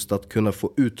 Just att kunna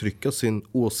få uttrycka sin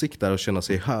åsikt där och känna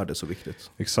sig hörd är så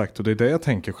viktigt. Exakt, och det är det jag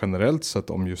tänker generellt sett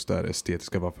om just det här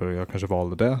estetiska, varför jag kanske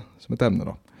valde det som ett ämne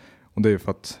då. Och det är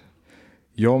för att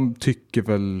jag tycker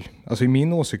väl, alltså i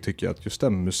min åsikt tycker jag att just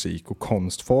den musik och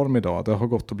konstform idag, det har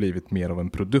gått och blivit mer av en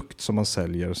produkt som man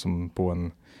säljer som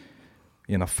på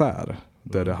i en affär.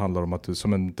 Där det handlar om att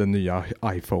som den nya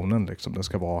iPhonen liksom, den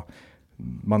ska vara,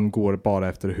 man går bara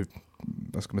efter hur,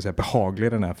 vad ska man säga,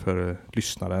 behaglig den är för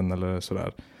lyssnaren eller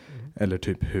sådär. Eller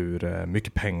typ hur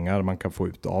mycket pengar man kan få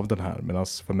ut av den här. Medan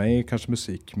för mig kanske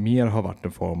musik mer har varit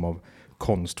en form av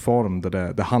konstform.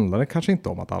 Där det handlar kanske inte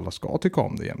om att alla ska tycka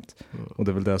om det jämt. Och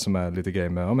det är väl det som är lite grej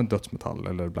med dödsmetall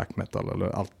eller black metal.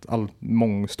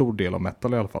 Eller stor del av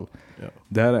metal i alla fall. Ja.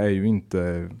 Där är ju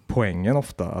inte poängen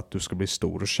ofta att du ska bli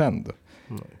stor och känd.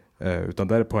 Utan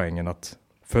där är poängen att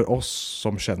för oss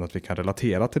som känner att vi kan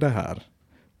relatera till det här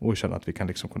och känner att vi kan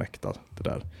liksom connecta det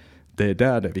där. Det är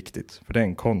där det är viktigt. För det är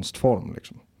en konstform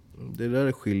liksom. Det där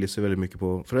det skiljer sig väldigt mycket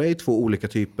på. För det är 2 olika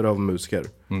typer av musiker.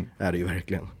 Är det ju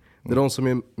verkligen. Det är de som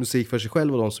gör musik för sig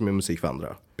själv och de som gör musik för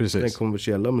andra. Precis. Den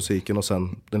kommersiella musiken och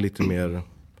sen den lite mer,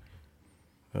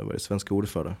 vad är det svenska ordet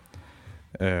för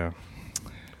det?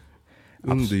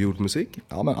 Underjord musik.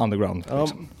 Ja, men underground. Ja,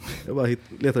 liksom. Jag bara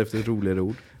letar efter ett roligare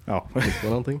ord. Ja.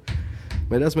 Någonting.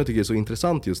 Men det som jag tycker är så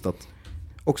intressant just att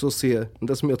också se,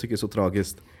 det som jag tycker är så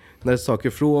tragiskt, när saker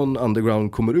från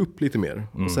underground kommer upp lite mer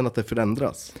och sen att det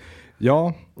förändras.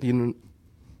 Ja.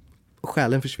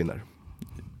 Själen försvinner.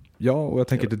 Ja, och jag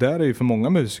tänker det där är ju för många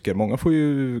musiker. Många får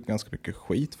ju ganska mycket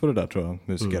skit för det där, tror jag.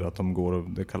 Musiker, att de går,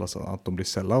 det kallas att de blir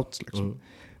sellouts liksom.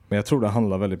 Men jag tror det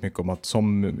handlar väldigt mycket om att,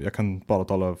 jag kan bara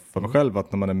tala för mig själv,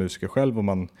 att när man är musiker själv och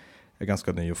man är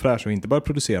ganska ny och fräsch och inte börjar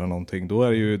producera någonting, då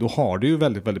har du ju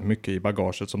väldigt, väldigt mycket i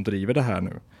bagaget som driver det här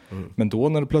nu. Men då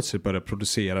när du plötsligt börjar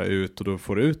producera ut och du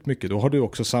får ut mycket, då har du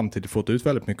också samtidigt fått ut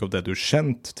väldigt mycket av det du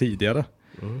känt tidigare.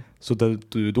 Så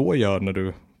det du då gör när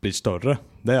du blir större,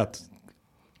 det är att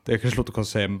det kanske låter konstigt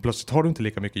att säga, men plötsligt har du inte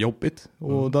lika mycket jobbigt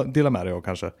och dela med dig av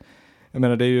kanske. Jag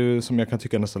menar, det är ju som jag kan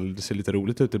tycka nästan det ser lite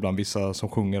roligt ut ibland, vissa som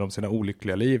sjunger om sina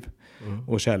olyckliga liv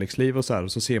och kärleksliv och så här,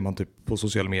 och så ser man typ på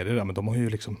sociala medier där, men de har ju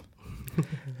liksom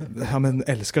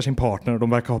älskar sin partner och de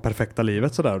verkar ha perfekta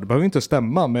livet sådär. Det behöver ju inte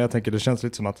stämma, men jag tänker det känns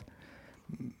lite som att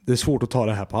det är svårt att ta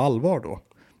det här på allvar då.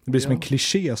 Det blir som en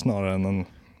kliché snarare än en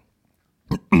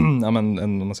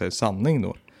om man säger sanning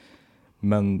då.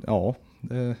 Men ja,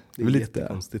 det är lite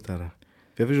jättekonstigt här.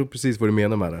 För jag förstår precis vad du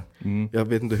menar med det. Jag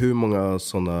vet inte hur många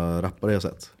sådana rappare jag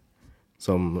sett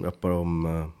som rappar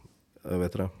om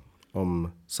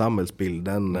om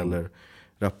samhällsbilden eller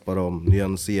rappar om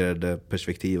nyanserade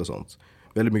perspektiv och sånt.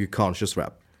 Väldigt mycket conscious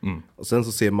rap. Och sen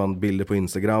så ser man bilder på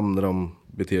Instagram när de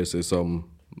beter sig som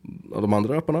de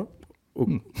andra rapparna. Och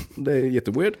det är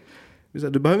jätteweird.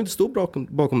 Du behöver inte stå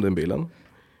bakom den bilden.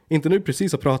 Inte nu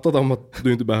precis har pratat om att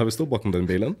du inte behöver stå bakom den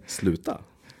bilen. Sluta.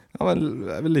 Ja, men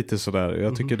det är väl lite sådär.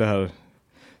 Jag tycker det här,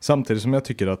 samtidigt som jag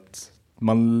tycker att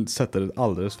man sätter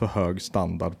alldeles för hög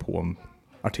standard på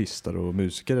artister och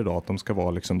musiker idag. Att de ska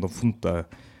vara liksom,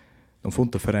 de får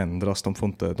inte förändras.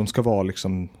 De ska vara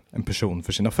liksom en person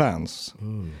för sina fans.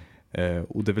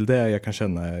 Och det är väl det jag kan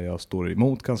känna jag står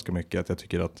emot ganska mycket. Att jag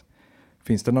tycker att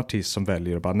finns det en artist som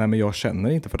väljer och bara, nej men jag känner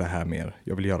inte för det här mer.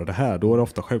 Jag vill göra det här. Då är det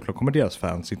ofta självklart kommer deras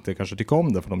fans inte kanske tycka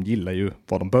om det. För de gillar ju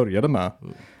vad de började med.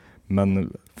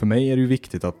 Men för mig är det ju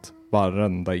viktigt att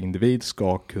varenda individ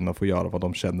ska kunna få göra vad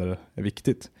de känner är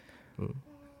viktigt.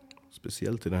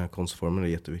 Speciellt i den här konstformen är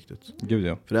det jätteviktigt. Gud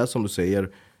ja. För det är som du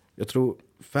säger, jag tror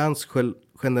fans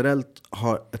generellt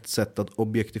har ett sätt att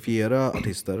objektifiera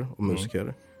artister och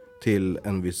musiker till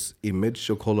en viss image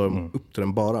och håller dem upp till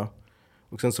den bara.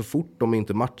 Och sen så fort de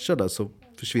inte matchar där så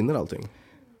försvinner allting.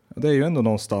 Det är ju ändå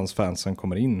någonstans fansen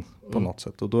kommer in på något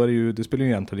sätt. Och då är det spelar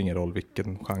ju egentligen ingen roll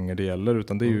vilken genre det gäller.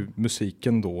 Utan det är ju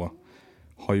musiken då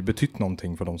har ju betytt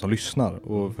någonting för de som lyssnar.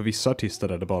 Och för vissa artister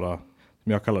är det bara,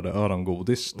 som jag kallar det,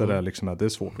 örongodis. Där det är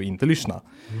svårt att inte lyssna.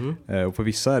 Och för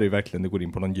vissa är det ju verkligen, det går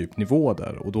in på någon djup nivå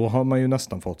där. Och då har man ju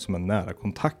nästan fått som en nära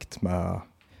kontakt med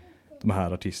de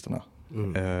här artisterna.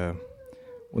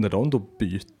 Och när de då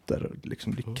byter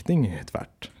liksom riktning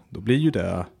tvärt, då blir ju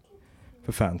det,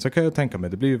 för fans så kan jag tänka mig,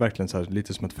 det blir ju verkligen så här,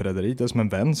 lite som ett förräderi. Det är som en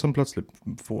vän som plötsligt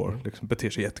får liksom, beter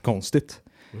sig jättekonstigt.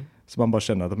 Så man bara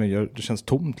känner att det känns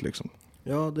tomt liksom.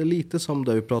 Ja, det är lite som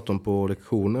det vi pratade om på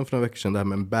lektionen för en vecka sedan, det här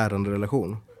med en bärande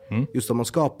relation. Just att man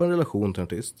skapar en relation till en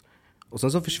artist och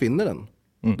sen så försvinner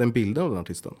den bilden av den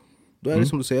artisten. Då är det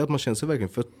som du säger, att man känner sig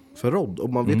verkligen förrådd och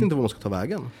man vet inte vad man ska ta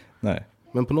vägen. Nej.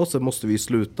 Men på något sätt måste vi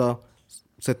sluta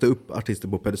sätta upp artister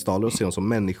på pedestaler och se dem som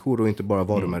människor och inte bara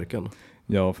varumärken.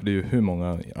 Ja, för det är ju hur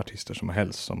många artister som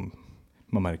helst som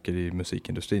man märker i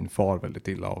musikindustrin far väldigt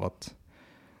illa av att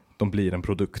de blir en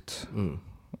produkt.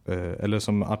 Eller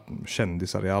som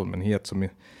kändisar i allmänhet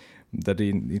där det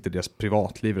inte deras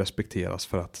privatliv respekteras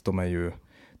för att de är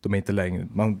inte längre,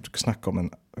 man snackar om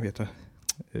en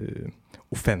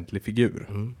offentlig figur.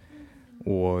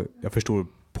 Och jag förstår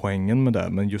poängen med det,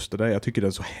 men just det där, jag tycker det är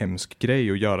en så hemsk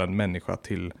grej att göra en människa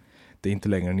till, det är inte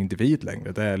längre en individ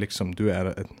längre, det är liksom, du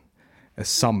är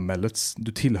samhällets,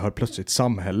 du tillhör plötsligt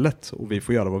samhället och vi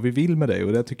får göra vad vi vill med dig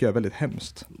och det tycker jag är väldigt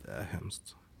hemskt. Det är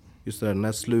hemskt. Just det där,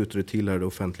 när slutar du tillhöra det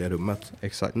offentliga rummet?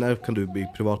 Exakt. När kan du bli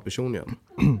privatperson igen?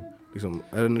 Liksom,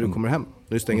 är det när du kommer hem?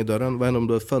 När du stänger dörren? Vad händer om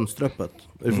du har ett fönster öppet?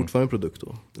 Är det fortfarande en produkt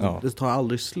då? Ja. Det tar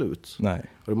aldrig slut. Nej.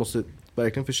 Och du måste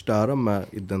verkligen förstöra med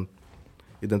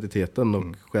identiteten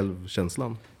och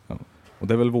självkänslan. Ja. Och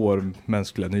det är väl vår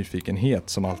mänskliga nyfikenhet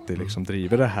som alltid liksom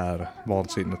driver det här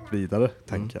vansinnet vidare,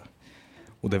 tänker jag.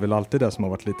 Och det är väl alltid det som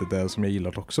har varit lite det som jag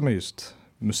gillat också med just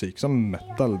musik som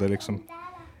metal. Det är liksom,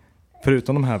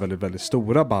 förutom de här väldigt, väldigt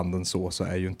stora banden så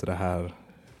är ju inte det här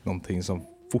någonting som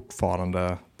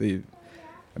fortfarande, det är ju,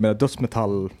 jag menar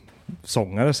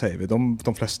dödsmetallsångare säger vi,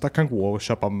 de flesta kan gå och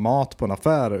köpa mat på en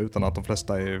affär utan att de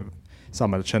flesta i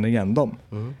samhället känner igen dem.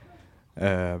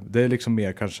 Det är liksom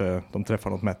mer kanske, de träffar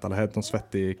något metalhead, någon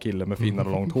svettig kille med fina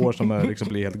och långt hår som liksom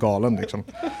blir helt galen liksom.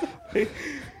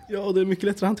 Ja, det är mycket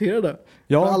lättare att hantera det.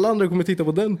 Ja. Alla andra kommer titta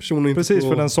på den personen. Precis,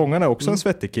 för den sångaren är också en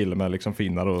svettig kille med liksom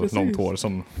finare och långt hår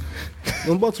som...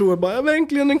 De bara tror bara, jag är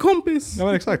verkligen en kompis. Ja,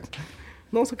 men exakt.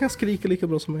 Någon som kan skrika lika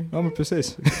bra som mig. Ja, men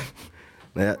precis.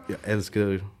 Nej, jag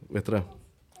älskar, vet du det?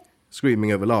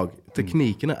 Screaming överlag.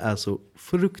 Teknikerna är så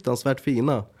fruktansvärt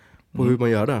fina på hur man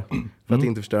gör det. För att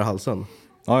inte förstöra halsen.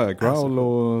 Ja, growl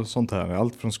och sånt här.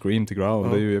 Allt från scream till growl.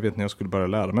 Det är ju, jag vet när jag skulle börja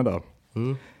lära mig det.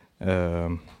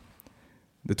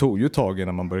 Det tog ju ett tag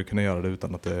innan man började kunna göra det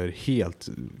utan att det helt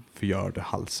förgörde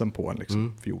halsen på en.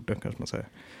 Liksom. Fjorden kanske man säger.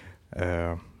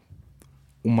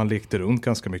 Och man lekte runt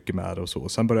ganska mycket med det och så.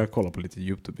 Sen började jag kolla på lite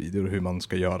YouTube-videor hur man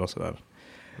ska göra sådär.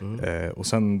 Och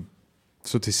sen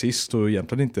så till sist och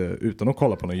egentligen inte utan att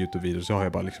kolla på någon YouTube-video så har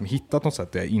jag bara liksom hittat något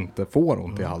sätt där jag inte får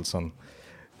ont i halsen.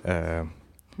 Det är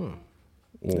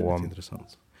lite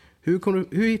intressant.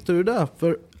 Hur hittar du det?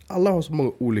 För alla har så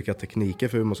många olika tekniker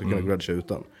för hur man ska kunna grudga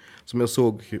utan. Som jag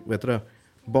såg, vet du det?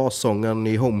 Bassångaren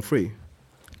i Home Free.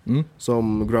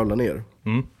 Som growlar ner.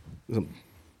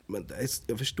 Men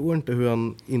jag förstår inte hur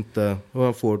han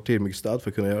får tillräckligt stöd för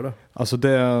att kunna göra det. Alltså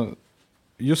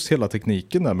just hela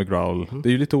tekniken där med growl, det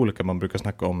är ju lite olika man brukar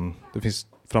snacka om. Det finns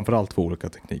framförallt 2 olika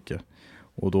tekniker.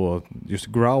 Och då, just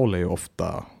growl är ju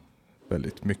ofta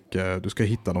väldigt mycket, du ska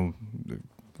hitta någon,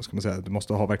 vad ska man säga, du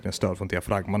måste ha verkligen stöd från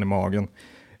diafragman i magen.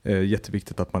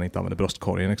 Jätteviktigt att man inte använder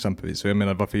bröstkorgen exempelvis. Så jag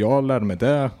menar, varför jag lärde mig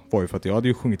det var ju för att jag hade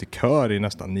ju sjungit i kör i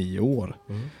nästan 9 år.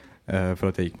 För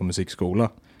att jag gick på musikskola.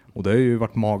 Och det har ju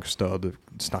varit magstöd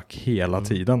snack hela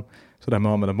tiden. Så det här med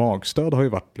att använda magstöd har ju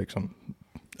varit liksom,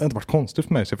 det har inte varit konstigt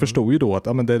för mig. Så jag förstod ju då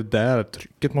att men det är där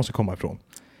trycket måste komma ifrån.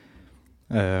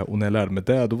 Och när jag lärde mig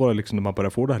det, då var det liksom när man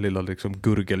började få det här lilla liksom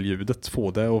gurgelljudet,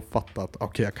 få det och fatta att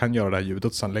okej, jag kan göra det här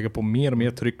ljudet, sen lägga på mer och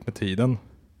mer tryck med tiden.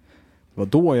 Det var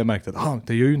då jag märkte att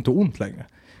det gör ju inte ont längre.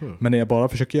 Men när jag bara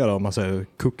försöker göra, om man säger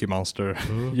Cookie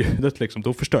Monster-ljudet, liksom,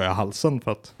 då förstör jag halsen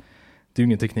för att det är ju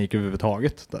ingen teknik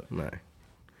överhuvudtaget där. Nej.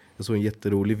 Jag såg en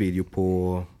jätterolig video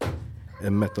på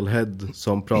en metalhead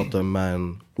som pratade med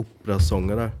en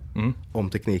operasångare om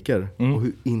tekniker och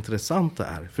hur intressant det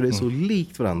är. För det är så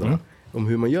likt varandra om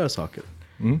hur man gör saker.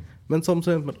 Men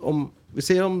som om vi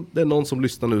ser om det är någon som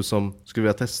lyssnar nu som skulle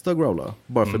vilja testa growla,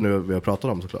 bara för nu vi har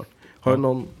pratat om såklart. Har du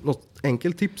något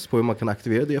enkelt tips på hur man kan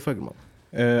aktivera diafragman?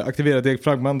 Aktivera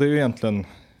diafragman, det är ju egentligen,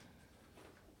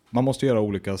 man måste göra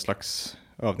olika slags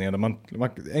övningar.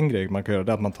 En grej man kan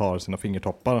göra är att man tar sina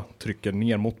fingertoppar, trycker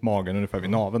ner mot magen ungefär vid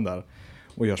naveln där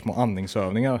och gör små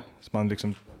andningsövningar. Så man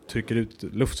liksom trycker ut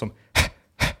luft som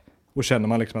och känner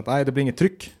man liksom att det blir inget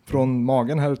tryck från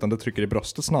magen här utan det trycker i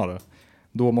bröstet snarare.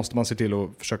 Då måste man se till att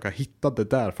försöka hitta det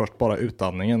där först, bara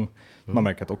utandningen. Man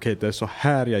märker att okej, det är så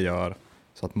här jag gör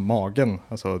så att magen,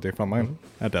 alltså diafragman,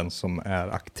 är den som är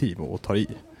aktiv och tar i.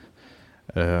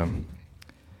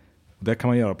 Det kan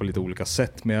man göra på lite olika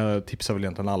sätt, men jag tipsar väl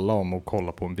egentligen alla om att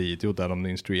kolla på en video där de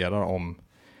instruerar om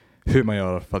hur man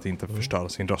gör för att inte förstöra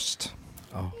sin röst.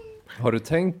 Ja. Har du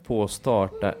tänkt på att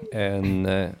starta en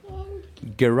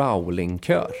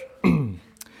growlingkör?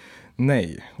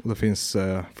 Nej, och det finns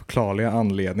förklarliga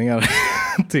anledningar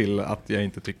till att jag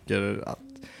inte tycker att,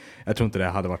 jag tror inte det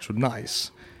hade varit så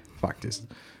nice faktiskt.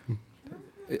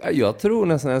 Jag tror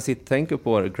nästan när jag sitter och tänker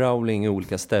på det, growling i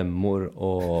olika stämmor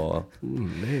och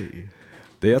Nej.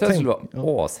 Det skulle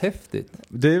vara ashäftigt.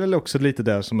 Det är väl också lite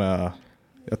där som jag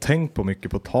har tänkt på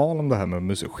mycket på tal om det här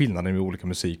med skillnaden i olika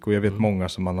musik, och jag vet många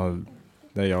som man har,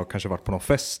 när jag kanske varit på någon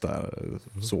fest där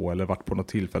så, eller varit på något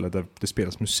tillfälle där det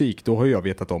spelas musik, då har jag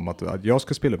vetat om att jag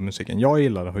ska spela musiken jag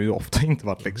gillar, har ju ofta inte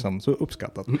varit liksom så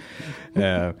uppskattat.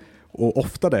 Och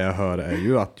ofta det jag hör är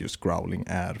ju att just growling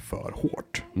är för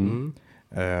hårt.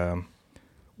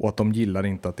 Och att de gillar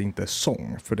inte att det inte är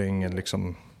sång, för det är ingen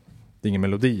liksom, det är ingen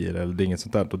melodi eller det är inget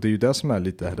sånt där. Och det är ju det som är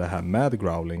lite det här med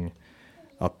growling,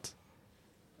 att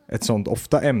ett sånt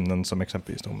ofta ämnen som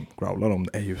exempelvis de growlar om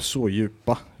är ju så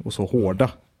djupa och så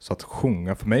hårda, så att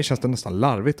sjunga, för mig känns det nästan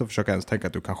larvigt att försöka ens tänka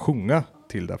att du kan sjunga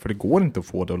till det, för det går inte att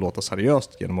få det att låta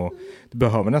seriöst genom att du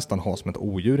behöver nästan ha som ett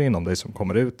odjur inom dig som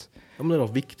kommer ut. Ja, men det är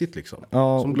något viktigt liksom.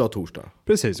 Ja, som glad torsdag.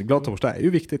 Precis, glad torsdag är ju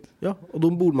viktigt. Ja, och då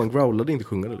borde man growla det, inte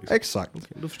sjunga det liksom. Exakt.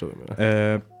 Okej, då förstår jag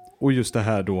det. Och just det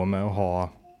här då med att ha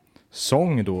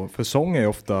sång då, för sång är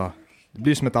ofta, det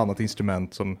blir som ett annat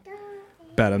instrument som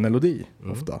bär en melodi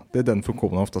ofta. Det är den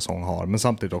funktionen ofta sång har, men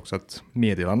samtidigt också ett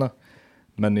meddelande.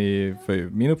 Men för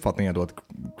min uppfattning är då att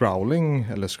growling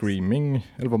eller screaming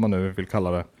eller vad man nu vill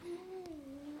kalla det,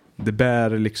 det bär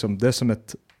liksom, det är som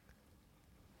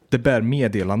det bär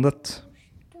meddelandet,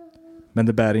 men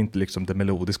det bär inte liksom det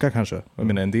melodiska kanske. Jag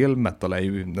menar, en del metal är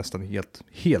ju nästan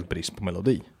helt brist på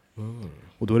melodi.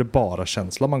 Och då är det bara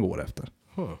känsla man går efter.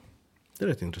 Det är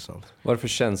rätt intressant. Vad är det för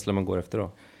känsla man går efter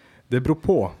då? Det beror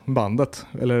på bandet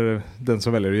eller den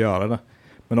som väljer att göra det.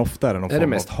 Men ofta är det någon Är det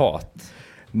mest hat?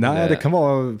 Nej, det kan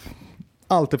vara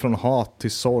allt ifrån hat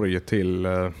till sorg till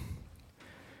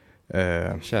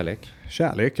kärlek.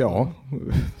 Kärlek, ja.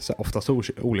 Oftast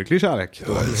olycklig kärlek.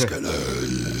 Jag älskar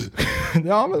dig.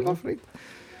 Ja, men varför inte?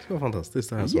 Det skulle vara fantastiskt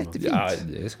det här. Jättefint. Ja,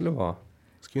 det skulle vara.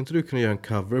 Skulle inte du kunna göra en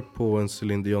cover på en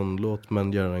Celine Dion-låt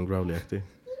men göra en growly-aktig?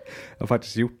 Jag har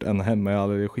faktiskt gjort en hemma, jag har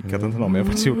aldrig skickat den till någon, men jag har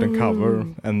faktiskt gjort en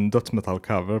cover, en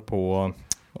dödsmetall-cover på,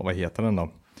 vad heter den då?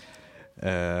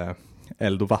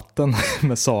 Eld och vatten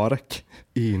med Sarek.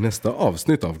 I nästa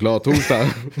avsnitt av Glad torsdag.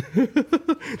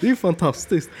 Det är ju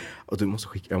fantastiskt. Och du måste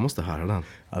skicka, jag måste höra den.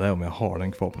 Ja, det är om jag har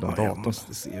den kvar på den datorn. Jag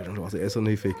måste se den då. Jag är så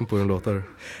nyfiken på hur den låter.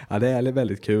 Ja, det är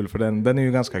väldigt kul, för den är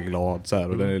ju ganska glad så här,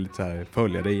 och den är lite så här,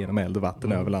 följer dig genom eld och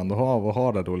vatten över land och hav, och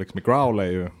har det då liksom, growl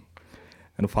är ju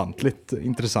en ofantligt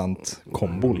intressant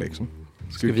kombo liksom.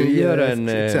 Ska vi göra ett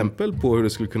exempel på hur det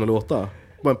skulle kunna låta?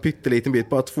 Bara en pytteliten bit,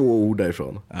 bara 2 ord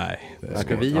därifrån. Nej, det är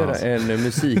ska vi göra en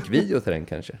musikvideo till den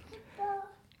kanske?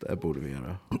 Det borde vi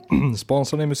göra.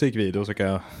 Sponsra en musikvideo så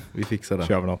kan vi fixa det.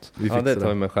 Kör vi något. Vi det tar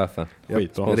vi med chefen.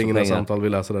 Skitbra. Det ringer några samtal, vi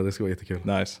läser det. Det ska vara jättekul.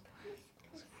 Nice.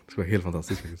 Det ska vara helt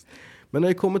fantastiskt faktiskt. Men när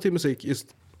det kommer till musik,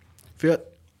 just för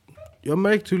jag har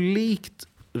märkt hur likt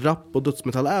rap och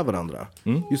dödsmetall är varandra.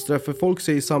 Just därför folk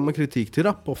säger samma kritik till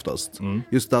rap oftast.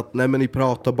 Just att, nej men ni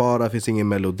pratar bara, finns ingen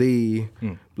melodi,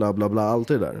 bla bla bla, allt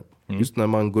det där. Just när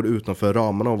man går utanför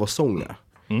ramarna av vad sång är.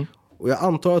 Och jag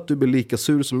antar att du blir lika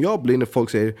sur som jag blir när folk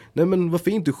säger, nej men vad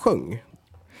fint du sjöng.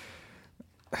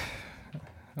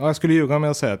 Ja, jag skulle ljuga om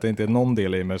jag säger att det inte är någon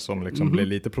del i mig som liksom blir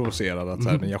lite provocerad. Att så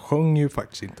här, men jag sjöng ju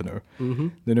faktiskt inte nu.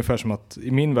 Det är ungefär som att,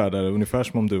 i min värld är det ungefär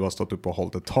som om du har stått upp och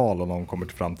hållit ett tal och någon kommer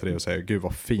fram till dig och säger, gud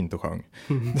vad fint du sjöng.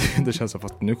 Det känns som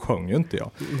att nu sjöng ju inte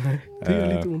jag. Nej, det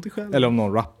är lite ont i själen. Eller om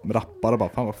någon rappar och bara,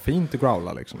 fan vad fint du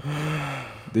growlar liksom.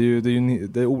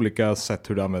 Det är olika sätt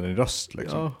hur du använder din röst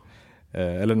liksom. Ja.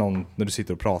 Eller någon, när du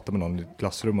sitter och pratar med någon i ett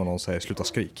klassrum och någon säger, sluta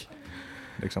skrik.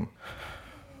 Liksom.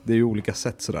 Det är ju olika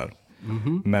sätt sådär.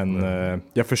 Men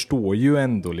jag förstår ju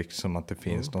ändå liksom att det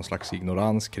finns någon slags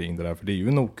ignorans kring det där, för det är ju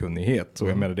en okunnighet och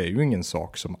jag menar det är ju ingen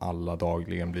sak som alla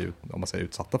dagligen blir om man säger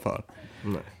utsatta för.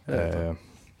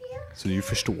 Så det är ju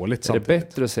förståeligt. Är det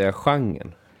bättre att säga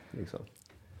genren liksom?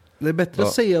 Det är bättre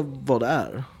att säga vad det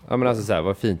är. Ja men alltså såhär,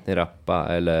 vad fint ni rappa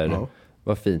eller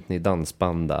vad fint ni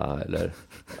dansbanda eller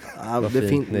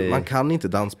man kan inte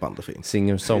dansbanda fint.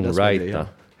 Singer-songwriter.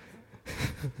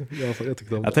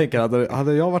 Jag tänker,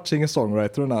 hade jag varit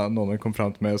singer-songwriter när någon kom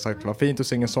fram till mig och sagt vad fint du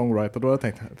singer-songwriter, då hade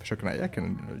jag tänkt, försöker jag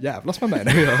kan jävlas med mig.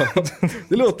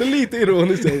 Det låter lite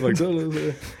ironiskt faktiskt.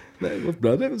 Nej, vad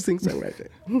bra det är med singer-songwriter.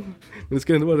 Men det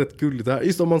ska ändå vara rätt gulligt det här.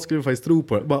 Just om man skulle faktiskt tro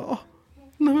på det. Bara,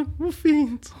 nej men vad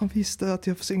fint. Han visste att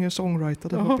jag singer-songwriter,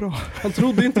 det var bra. Han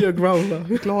trodde inte jag growlade.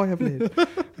 Hur glad jag blir.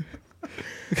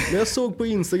 Men jag såg på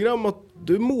Instagram att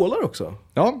du målar också.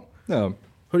 Ja.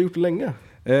 Har du gjort det länge?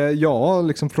 Ja,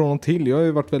 liksom från och till. Jag har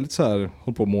ju varit väldigt så här,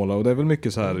 hållit på att måla, och det är väl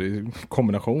mycket så här i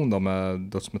kombination då med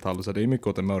dödsmetall, så det är mycket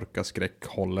åt det mörka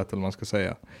skräckhållet eller vad man ska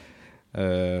säga.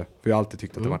 För jag har alltid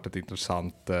tyckt att det varit ett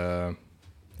intressant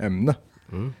ämne.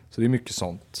 Så det är mycket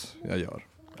sånt jag gör.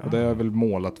 Och det har jag väl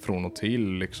målat från och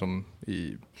till liksom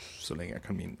i så länge jag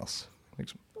kan minnas.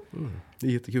 Liksom. Det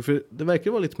är jättekul, för det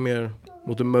verkar vara lite mer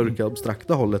mot det mörka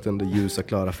abstrakta hållet än det ljusa,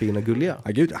 klara, fina, gulliga.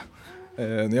 Ja, gud ja.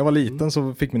 När jag var liten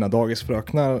så fick mina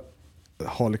dagisfröknar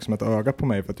ha liksom ett öga på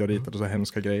mig för att jag ritade så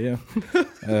hemska grejer.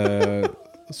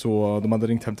 Så de hade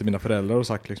ringt hem till mina föräldrar och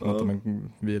sagt liksom att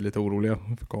vi är lite oroliga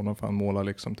för konen, för han målar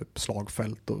liksom typ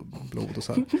slagfält och blod och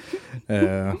så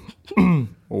här.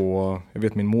 Och jag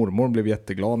vet min mormor blev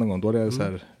jätteglad någon gång. Då hade jag så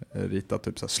här, ritat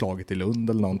typ så här, slaget i Lund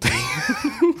eller någonting.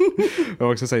 Jag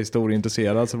var också så här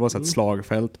historieintresserad, så det var så här ett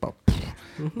slagfält bara,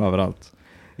 överallt.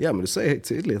 Ja, men du säger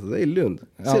tydligt, det är Lund.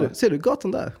 Ser du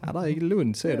gatan där? Ja, det är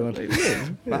Lund, ser du. Det är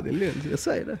Lund. Ja, det är Lund, jag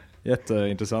säger det.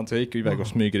 Jätteintressant. Jag gick iväg och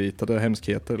smygritade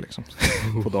hemskheter liksom,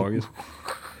 på dagis.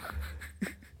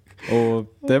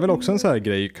 Och det är väl också en så här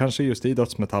grej, kanske just i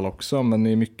dödsmetall också, men det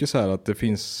är mycket så här att det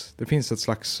finns ett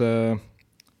slags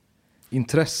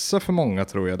intresse för många,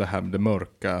 tror jag, det här med det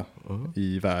mörka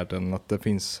i världen. Att det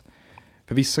finns,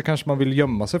 för vissa kanske man vill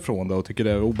gömma sig från det och tycker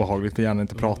det är obehagligt, vill gärna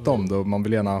inte prata om det, och man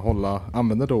vill gärna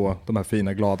använda då de här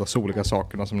fina, glada, soliga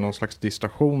sakerna som någon slags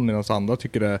distraktion, medan andra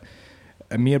tycker det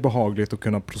är mer behagligt att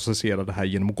kunna processera det här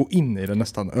genom att gå in i det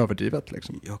nästan överdrivet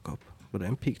liksom. Jakob, var det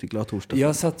en pik till glad torsdag?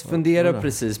 Jag satt och funderade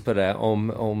precis på det om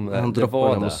han det var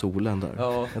den det. med solen där.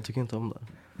 Ja. Jag tycker inte om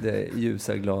det. Det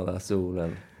ljusa, glada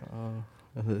solen.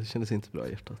 Ja, det kändes inte bra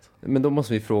i hjärtat. Men då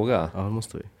måste vi fråga. Ja, det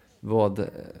måste vi.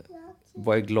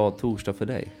 Vad är glad torsdag för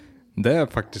dig? Det är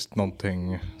faktiskt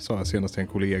någonting, sa jag senast till en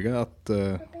kollega, att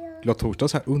glad torsdag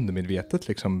så här undermedvetet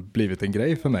liksom blivit en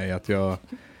grej för mig. Att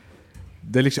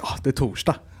det är liksom, det är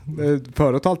torsdag.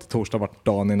 Förut har alltid torsdag varit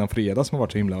dagen innan fredag som har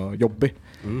varit så himla jobbig.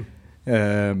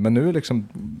 Men nu är liksom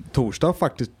torsdag har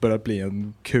faktiskt börjat bli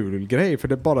en kul grej, för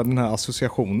det är bara den här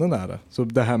associationen är det. Så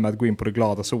det här med att gå in på det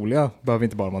glada, soliga behöver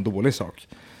inte bara vara en dålig sak.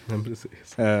 Men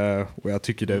precis. Och jag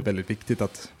tycker det är väldigt viktigt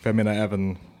att, för jag menar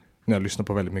även när jag lyssnar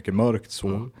på väldigt mycket mörkt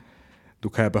så då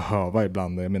kan jag behöva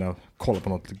ibland, jag menar, kolla på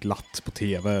något glatt på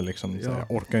tv liksom. Så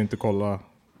jag orkar inte kolla.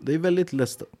 Det är väldigt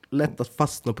lätt att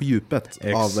fastna på djupet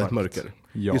av ett mörker.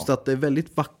 Ja. Just att det är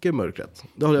väldigt vacker mörkret.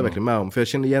 Det håller jag verkligen med om. För jag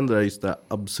känner igen det där, just det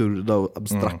absurda och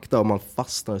abstrakta, och man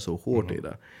fastnar så hårt i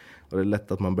det. Och det är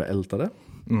lätt att man börjar älta det.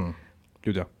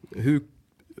 Gud ja. Hur,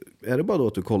 är det bara då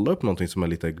att du kollar på någonting som är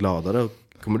lite gladare?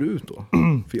 Kommer du ut då?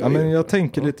 Men jag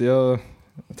tänker lite, jag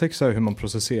tänker så här hur man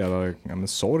processerar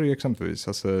sorg exempelvis.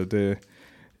 Alltså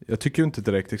jag tycker ju inte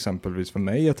direkt exempelvis för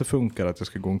mig att det funkar att jag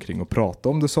ska gå omkring och prata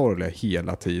om det sorgliga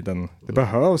hela tiden. Det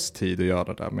behövs tid att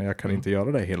göra det, men jag kan inte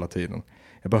göra det hela tiden.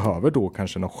 Jag behöver då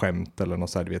kanske något skämt eller något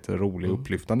så här, rolig,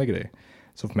 upplyftande grej.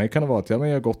 Så för mig kan det vara att jag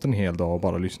har gått en hel dag och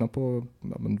bara lyssnat på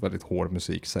väldigt hård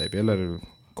musik, säger vi, eller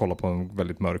kolla på en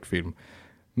väldigt mörk film.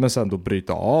 Men sen då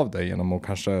bryta av det genom att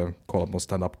kanske kolla på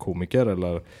stand-up-komiker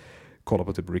eller kolla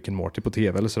på typ Rick and Morty på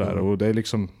tv eller sådär. Och det är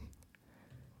liksom,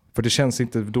 för det känns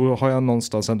inte, då har jag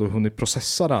någonstans ändå hunnit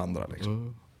processa det andra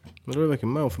liksom. Men det är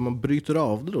verkligen med om, för man bryter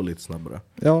av det då lite snabbare.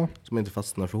 Ja. Så man inte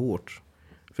fastnar för hårt.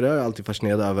 För det är jag alltid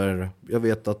fascinerad över. Jag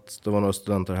vet att det var några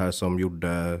studenter här som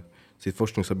gjorde sitt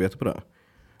forskningsarbete på det.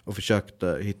 Och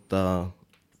försökte hitta,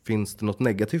 finns det något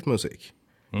negativt med musik?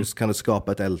 Just kan det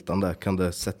skapa ett ältande? Kan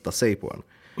det sätta sig på en?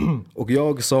 Och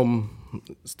jag som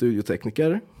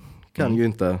studiotekniker kan ju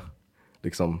inte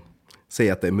liksom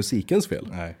säga att det är musikens fel.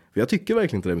 Nej. För jag tycker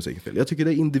verkligen inte det är musikens fel. Jag tycker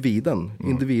det är individen.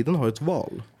 Individen har ett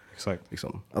val. Exakt.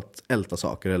 Liksom, att älta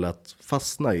saker eller att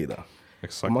fastna i det.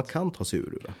 Exakt. Och man kan ta sig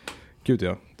ur det. Gud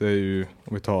ja, det är ju,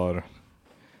 om vi tar,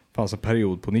 fanns en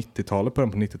period på 90-talet,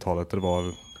 början på 90-talet, där det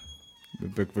var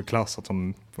klassat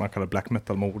som man kallar black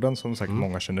metal-morden, som säkert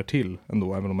många känner till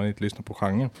ändå, även om man inte lyssnar på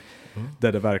genren.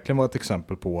 Där det verkligen var ett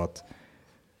exempel på att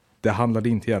det handlade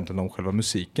inte egentligen om själva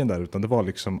musiken där, utan det var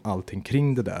liksom allting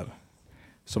kring det där.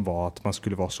 Som var att man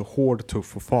skulle vara så hård,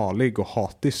 tuff och farlig och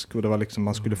hatisk, och det var liksom,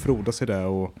 man skulle froda sig där,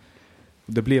 och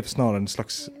det blev snarare en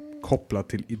slags kopplat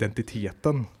till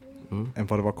identiteten än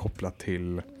vad det var kopplat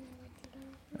till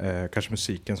kanske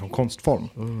musiken som konstform.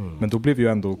 Men då blev ju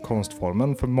ändå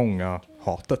konstformen för många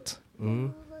hatet.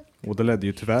 Och det ledde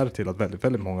ju tyvärr till att väldigt,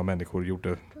 väldigt många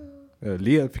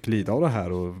människor fick lida av det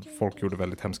här, och folk gjorde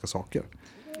väldigt hemska saker.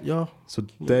 Ja. Så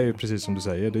det är ju precis som du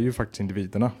säger, det är ju faktiskt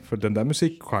individerna. För den där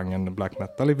musikgenren, black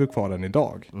metal, lever kvar än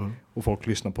idag. Och folk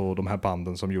lyssnar på de här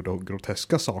banden som gjorde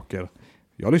groteska saker.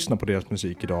 Jag lyssnar på deras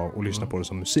musik idag och lyssnar på det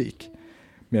som musik.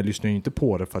 Men jag lyssnar ju inte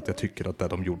på det för att jag tycker att det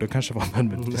de gjorde kanske var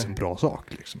nödvändigtvis en bra sak.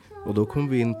 Liksom. Och då kom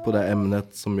vi in på det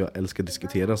ämnet som jag älskar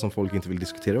diskutera, som folk inte vill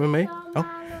diskutera med mig. Ja.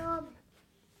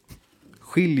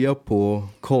 Skilja på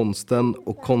konsten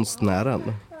och konstnären.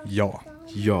 Ja.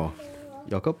 Ja.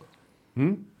 Jakob?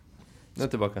 Jag är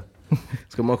tillbaka.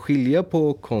 Ska man skilja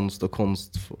på konst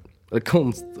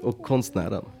och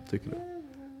konstnären, tycker du?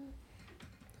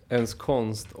 Ens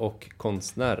konst och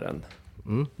konstnären.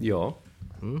 Ja,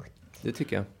 det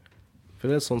tycker jag. För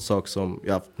det är en sån sak som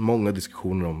jag har haft många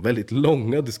diskussioner om, väldigt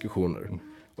långa diskussioner,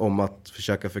 om att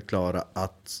försöka förklara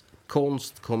att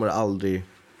konst kommer aldrig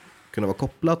kunna vara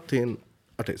kopplat till en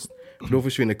artist. För då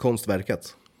försvinner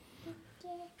konstverket.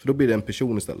 För då blir det en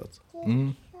person istället.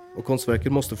 Och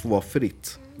konstverket måste få vara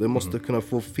fritt. Det måste kunna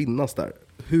få finnas där.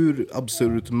 Hur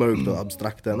absurt, mörkt och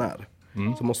abstrakt den är,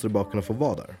 så måste det bara kunna få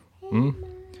vara där.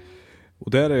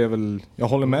 Och där är väl, jag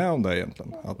håller med om det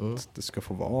egentligen. Att det ska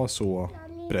få vara så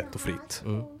brett och fritt.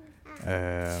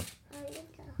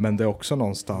 Men det är också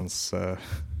någonstans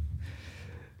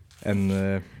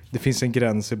det finns en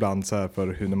gräns ibland så här för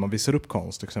hur, när man visar upp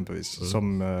konst exempelvis.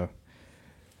 Som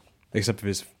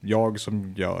exempelvis jag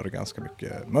som gör ganska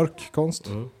mycket mörk konst.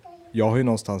 Jag har ju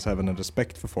någonstans även en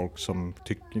respekt för folk som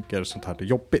tycker sånt här är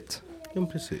jobbigt. Ja,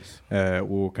 precis.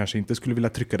 Och kanske inte skulle vilja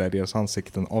trycka det i deras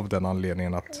ansikten av den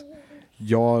anledningen att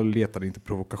jag letar inte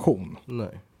provokation.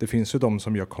 Nej. Det finns ju de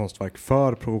som gör konstverk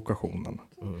för provokationen.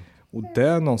 Och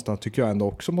det någonstans tycker jag ändå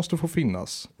också måste få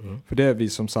finnas. För det är vi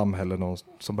som samhälle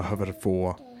som behöver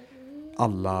få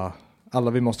alla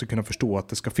vi måste kunna förstå att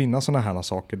det ska finnas såna här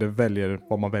saker. Det väljer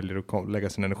vad man väljer att lägga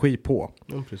sin energi på.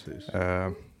 Ja, precis.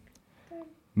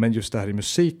 Men just det här i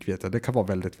musik vet jag, det kan vara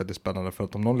väldigt, väldigt spännande. För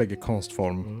att om någon lägger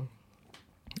konstform,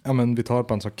 ja men vi tar ett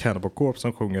band som Cannibal Corpse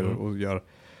som sjunger och gör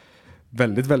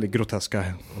väldigt, väldigt groteska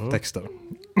texter.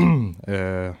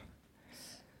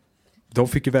 De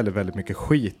fick ju väldigt, väldigt mycket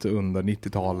skit under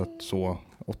 90-talet, så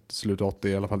slut 80,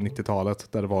 i alla fall 90-talet,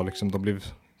 där det var liksom, de blev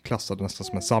klassade nästan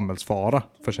som en samhällsfara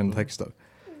för sina texter.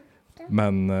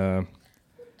 Men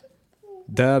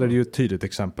där är det ju ett tydligt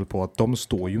exempel på att de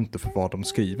står ju inte för vad de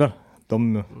skriver.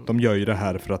 De gör ju det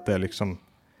här för att det är liksom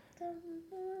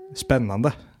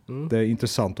spännande. Det är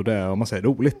intressant och det är, om man säger,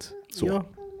 roligt. Så. Ja,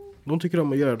 de tycker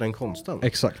om att göra den konsten.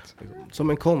 Exakt. Som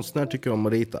en konstnär tycker om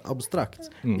att rita abstrakt.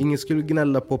 Ingen skulle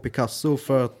gnälla på Picasso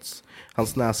för att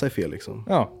hans näsa är fel liksom.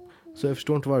 Ja. Så jag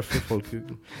förstår inte varför folk...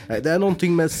 Nej, det är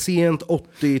någonting med sent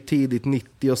 80, tidigt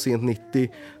 90 och sent 90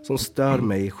 som stör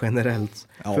mig generellt.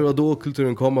 Ja. För då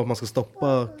kulturen kommer att man ska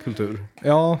stoppa kultur.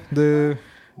 Ja, det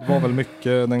var väl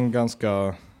mycket den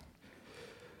ganska...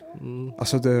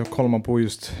 Alltså det kollar man på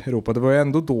just Europa. Det var ju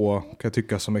ändå då, kan jag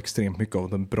tycka, som extremt mycket av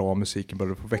den bra musiken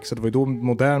började få växa. Det var ju då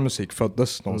modern musik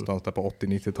föddes någonstans där på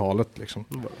 80-90-talet liksom.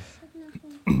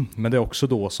 Men det är också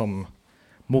då som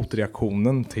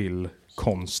motreaktionen till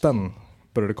konsten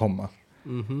började komma.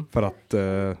 För att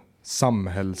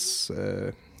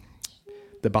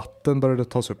samhällsdebatten började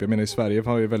tas upp. Jag menar, i Sverige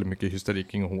var ju väldigt mycket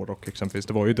hysterik kring hårdrock exempelvis.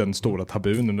 Det var ju den stora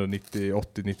tabun under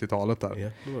 80-90-talet där. Ja,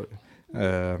 det var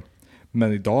det.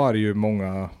 Men idag är det ju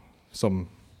många som,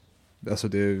 alltså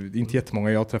det är inte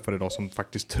jättemånga jag träffar idag som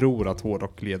faktiskt tror att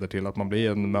hårdrock leder till att man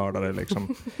blir en mördare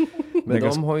liksom. Men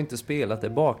de har ju inte spelat det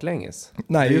baklänges.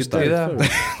 Nej, just det.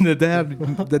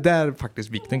 Det där faktiskt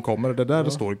vikten kommer. Det där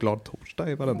det står glad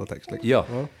torsdag i varenda text. Liksom. Ja.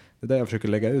 Det där jag försöker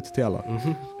lägga ut till alla.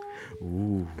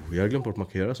 Jag har glömt bort att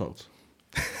markera sånt.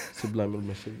 Subliminal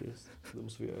messages. Det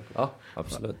måste vi göra. Ja,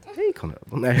 absolut. Hej Conrad.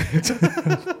 Nej.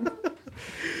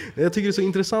 Jag tycker det är så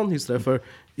intressant just det, för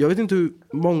jag vet inte hur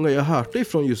många jag har hört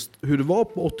ifrån just hur det var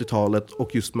på 80-talet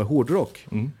och just med hårdrock.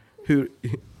 Hur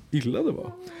illa det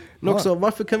var. Men också,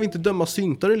 varför kan vi inte döma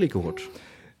syntare lika hårt?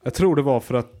 Jag tror det var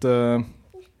för att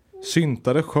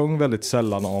syntare sjöng väldigt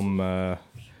sällan om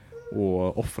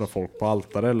att offra folk på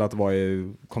altare, eller att vara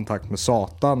i kontakt med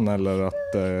Satan, eller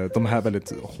att de här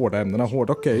väldigt hårda ämnena.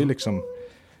 Hårdrock är ju liksom,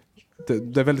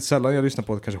 det är väldigt sällan jag lyssnar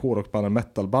på ett kanske hårdrockband eller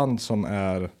metalband som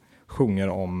sjunger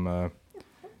om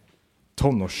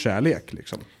tonårskärlek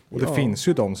liksom. Och det finns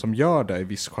ju de som gör det i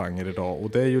viss genre idag, och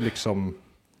det är ju liksom,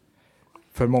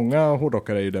 för många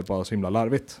hårdrockare är ju det bara så himla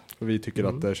larvigt. För vi tycker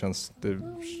att det känns,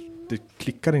 det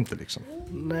klickar inte liksom.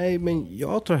 Nej, men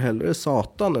jag tror hellre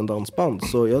Satan än dansband,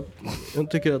 så jag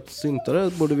tycker att syntare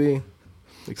borde vi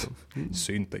liksom.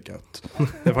 Synt är gött.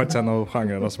 Det är faktiskt en av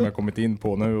genrerna som jag kommit in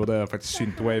på nu, och det är faktiskt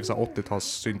synthwave, så 80-tals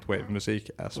synthwave-musik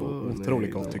är så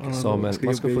otroligt gott tycker jag. Samuel,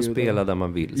 man ska få spela där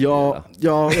man vill. Ja,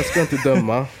 jag ska inte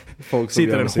döma folk som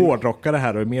sitter en hårdrockare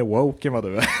här och är mer woke än vad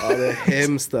du är. Ja, det är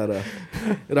hemskt där.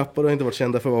 Rappare har inte varit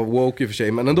kända för att vara woke i och för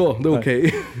sig, men ändå, det är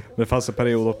okej. Det fanns en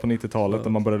period på 90-talet där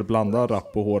man började blanda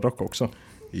rap och hårdrock också.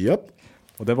 Japp.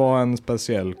 Och det var en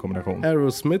speciell kombination.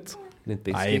 Aerosmith.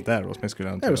 Nej, inte Aerosmith skulle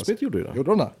jag inte. Aerosmith gjorde ju det.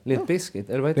 Gjorde de det? Limp Bizkit,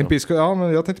 eller vad heter Limp Bizkit, ja,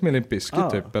 men jag tänkte mer Limp Bizkit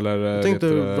typ. Eller jag tänkte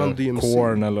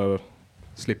Korn eller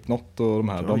Slipknot och de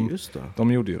här.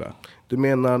 De gjorde ju det. Du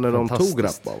menar när de tog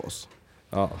rap av oss?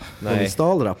 Ja. Nej. De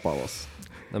stal rap av oss.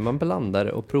 När man blandar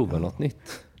och provar något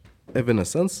nytt.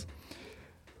 Evanescence?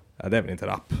 Ja, det är väl inte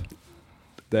rap.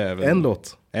 Det är väl En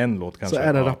låt kanske. Så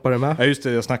är det en rappare med. Ja just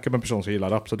det, jag snackar med en person som gillar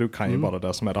rap, så du kan ju bara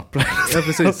det som är rap. Ja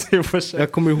precis.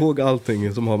 Jag kommer ihåg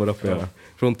allting som har med rap att göra.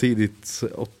 Från tidigt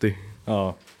 80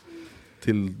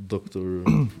 till Dr.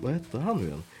 Vad heter han nu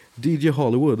igen? DJ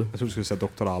Hollywood. Jag tror du skulle säga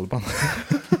Dr. Alban.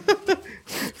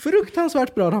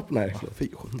 Fruktansvärt bra rap. Nej,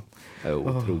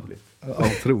 otroligt.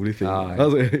 Otroligt fin.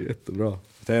 Alltså jättebra.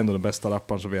 Det är ändå den bästa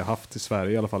rapparen som vi har haft i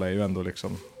Sverige i alla fall, är ju ändå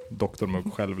liksom Dr.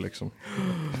 Mugg själv liksom.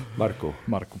 Marco.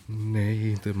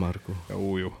 Nej, inte Marco.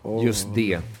 Jo.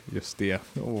 Just det.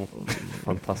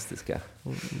 Fantastiska.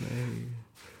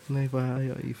 Nej, vad är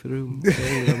jag i för rum?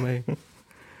 Mig.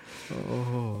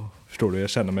 Förstår du, jag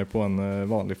känner mig på en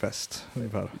vanlig fest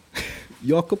ungefär.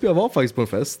 Jakob, jag var faktiskt på en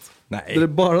fest. Nej. Där det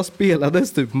bara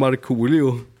spelades typ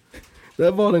Markoolio.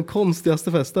 Det var den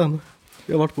konstigaste festen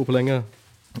jag har varit på länge.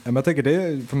 Men jag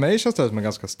tänker, för mig känns det som en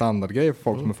ganska standardgrej för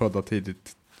folk som är födda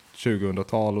tidigt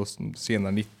 2000-tal och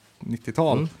senare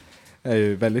 90-tal. Är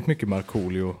ju väldigt mycket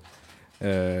Markoolio,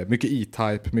 mycket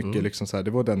E-Type, mycket liksom så här,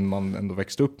 det var den man ändå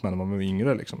växte upp med när man var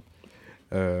yngre liksom.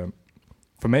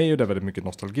 För mig är det väldigt mycket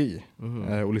nostalgi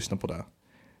att lyssna på det.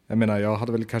 Jag menar, jag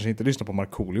hade väl kanske inte lyssnat på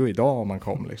Markoolio idag om man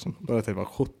kom liksom. Då hade jag var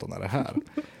 17 är det här.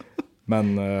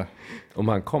 Men om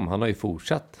han kom, han har ju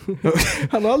fortsatt.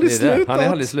 Han har aldrig slutat. Han har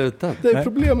aldrig slutat. Det är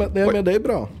problemet. Nej, men det är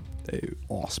bra. Det är ju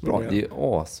asbra. Det är ju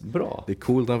asbra. Det är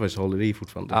coolt när han faktiskt håller i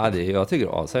fortfarande. Ja, jag tycker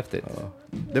det är ashäftigt.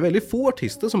 Det är väldigt få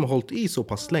artister som har hållit i så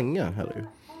pass länge här ju.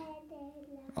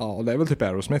 Ja, det är väl typ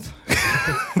Aerosmith.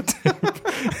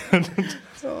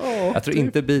 Jag tror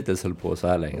inte Beatles höll på så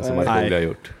här länge som Markoolio har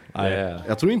gjort.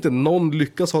 Jag tror inte någon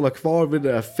lyckas hålla kvar vid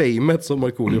det där famet som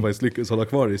Markoolio faktiskt lyckas hålla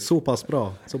kvar i så pass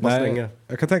bra, så pass länge.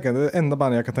 Jag kan tänka, det enda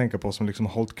band jag kan tänka på som liksom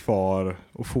har hållit kvar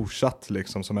och fortsatt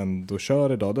liksom, som ändå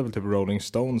kör idag, det är väl typ Rolling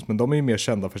Stones, men de är ju mer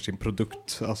kända för sin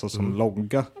produkt, alltså som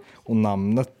logga och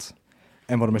namnet,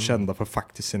 än vad de är kända för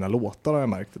faktiskt sina låtar, har jag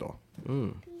märkt idag.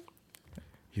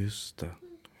 Just det.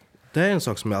 Det är en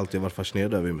sak som jag alltid har varit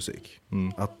fascinerad över i musik.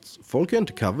 Att folk gör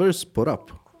inte covers på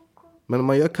rap. Men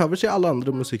man gör covers i alla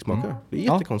andra musiksmaker. Det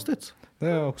är jättekonstigt. Det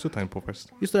har jag också tänkt på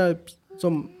faktiskt. Just det här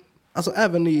som, alltså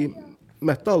även i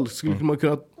metal skulle man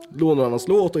kunna låna annans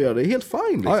låt och göra det helt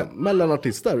fine liksom, mellan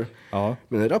artister. Ja.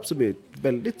 Men i rap så blir det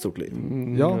väldigt stort liv.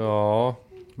 Ja.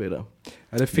 Blir det.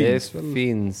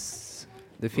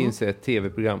 Det finns ett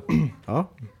tv-program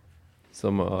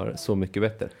som har Så mycket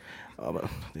bättre. Ja, men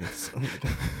det är så.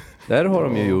 Där har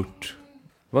de ju gjort.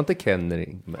 Var inte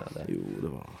Kenny med där? Jo, det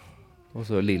var. Och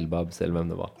så Lill-Babs eller vem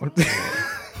det var. Ja,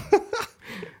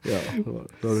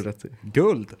 det har du rätt i.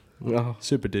 Guld. Ja.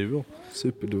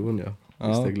 Superduon, ja.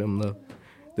 Just jag glömde.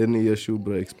 Det nya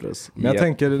Shubra Express. Men jag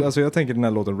tänker den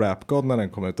här låten Rap God när den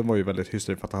kom ut, den var ju väldigt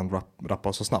hysteri för att han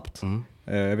rappade så snabbt.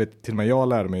 Jag vet, till och med jag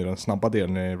lärde mig den snabba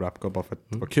delen i Rap God bara för att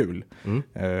det var kul.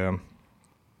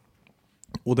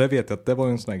 Och det vet jag att det var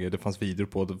en sån här grej, det fanns videor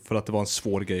på det, för att det var en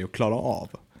svår grej att klara av.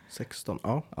 16,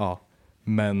 ja. Ja,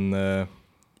 men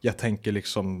jag tänker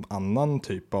liksom annan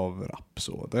typ av rap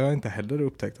så. Det har jag inte heller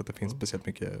upptäckt att det finns speciellt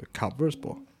mycket covers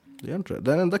på. Det är inte det.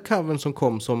 Den enda covern som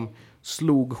kom som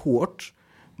slog hårt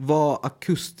var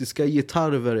akustiska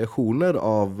gitarrvariationer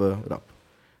av rap.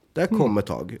 Där kom ett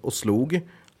tag och slog.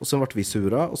 Och sen vart vi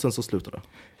sura och sen så slutade det.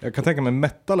 Jag kan tänka mig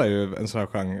metal är ju en sån här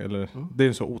genre, eller det är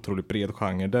en så otroligt bred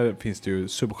genre. Där finns det ju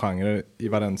subgenrer i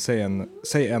varenda,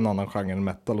 säg en annan genre än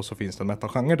metal och så finns det en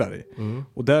metalgenre där i.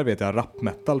 Och där vet jag rap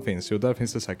metal finns ju, och där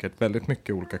finns det säkert väldigt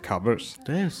mycket olika covers.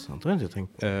 Det är sant, det har inte jag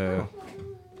tänkt på.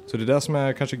 Så det är det som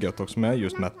är kanske gött också med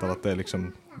just metal, att det är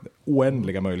liksom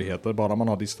oändliga möjligheter, bara man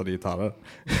har distade gitarrer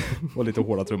och lite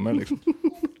hårda trummor liksom.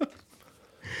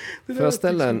 Får jag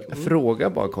ställa en fråga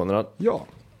bara, Konrad? Ja.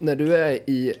 När du är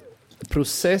i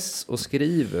process och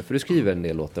skriver, för du skriver en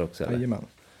del låtar också, eller? Jajamän.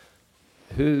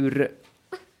 Hur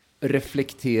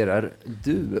reflekterar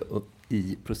du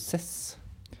i process?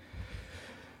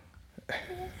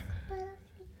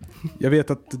 Jag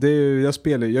vet att det är,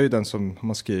 jag är ju den som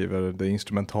man skriver det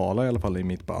instrumentala i alla fall i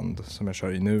mitt band som jag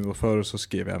kör i nu, och förr så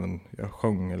skrev jag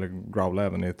sjöng eller growlade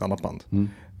även i ett annat band.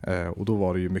 Och då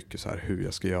var det ju mycket så här hur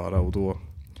jag ska göra, och då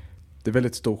det är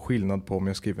väldigt stor skillnad på om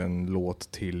jag skriver en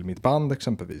låt till mitt band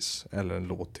exempelvis eller en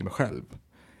låt till mig själv.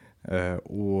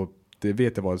 Och det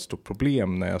vet jag var ett stort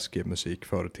problem när jag skrev musik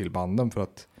för till banden, för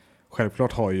att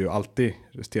självklart har ju alltid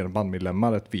resterande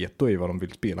bandmedlemmar ett veto i vad de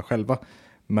vill spela själva.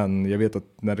 Men jag vet att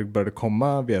när det började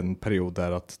komma vid en period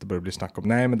där att det började bli snack om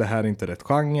nej men det här är inte rätt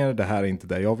genre, det här är inte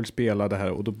där jag vill spela, det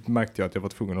här, och då märkte jag att jag var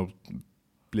tvungen att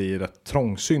bli rätt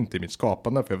trångsynt i mitt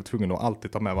skapande, för jag var tvungen att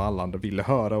alltid ta med vad alla andra ville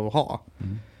höra och ha.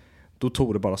 Då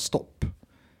tog det bara stopp.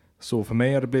 Så för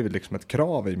mig har det blivit liksom ett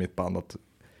krav i mitt band att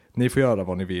ni får göra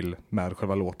vad ni vill med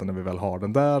själva låten när vi väl har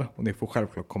den där, och ni får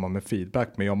självklart komma med feedback,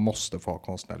 men jag måste få ha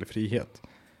konstnärlig frihet,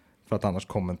 för att annars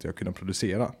kommer inte jag kunna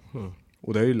producera.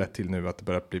 Och det har ju lett till nu att det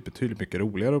börjar bli betydligt mycket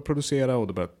roligare att producera, och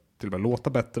det börjar till och med låta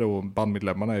bättre, och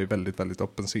bandmedlemmarna är ju väldigt, väldigt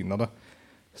öppensinnade.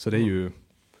 Så det är ju...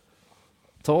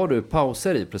 Tar du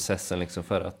pauser i processen liksom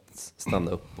för att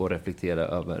stanna upp och reflektera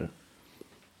över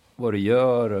vad du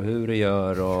gör och hur du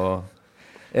gör?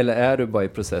 Eller är du bara i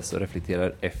process och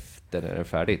reflekterar efter när det är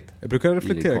färdigt? Jag brukar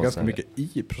reflektera ganska mycket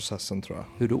i processen, tror jag.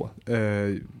 Hur då?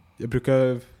 Jag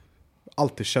brukar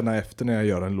alltid känna efter när jag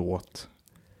gör en låt.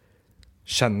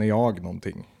 Känner jag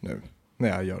någonting nu när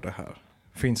jag gör det här?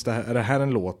 Är det här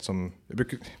en låt som...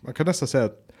 man kan nästan säga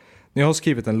att när jag har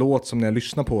skrivit en låt som när jag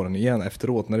lyssnar på den igen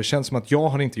efteråt, när det känns som att jag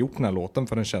har inte gjort den här låten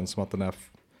för den känns som att den är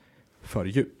för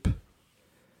djup.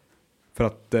 För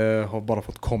att det har bara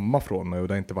fått komma från mig, och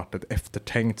det har inte varit ett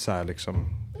eftertänkt så här liksom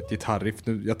ett gitarriff.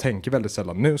 Jag tänker väldigt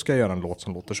sällan, nu ska jag göra en låt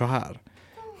som låter så här.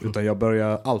 Utan jag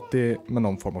börjar alltid med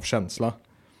någon form av känsla.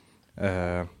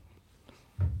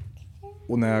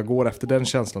 Och när jag går efter den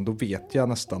känslan, då vet jag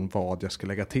nästan vad jag ska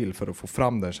lägga till för att få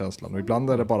fram den känslan. Och ibland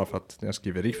är det bara för att när jag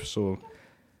skriver riff så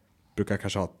brukar jag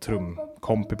kanske ha ett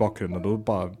trumkomp i bakgrunden. Då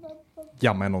bara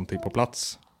jammar jag någonting på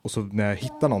plats. Och så när jag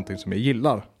hittar någonting som jag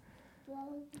gillar,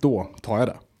 då tar jag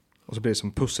det. Och så blir det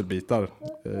som pusselbitar,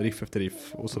 riff efter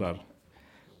riff och sådär.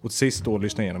 Och till sist då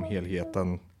lyssnar jag igenom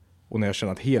helheten. Och när jag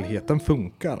känner att helheten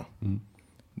funkar,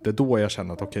 det är då jag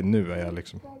känner att okej, nu är jag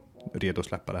liksom redo att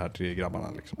släppa det här till grabbarna.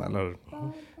 Liksom. Eller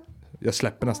jag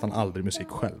släpper nästan aldrig musik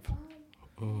själv.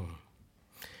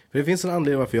 För det finns en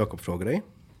anledning varför Jakob frågar dig.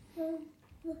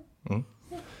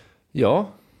 Ja,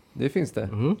 det finns det.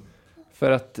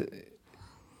 För att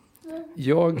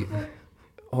jag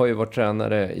har ju varit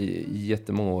tränare i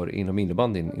jättemånga år inom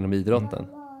innebandyn, inom idrotten.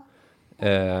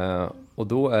 Och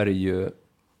då är det ju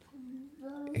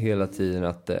hela tiden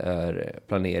att det är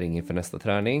planering inför nästa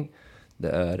träning. Det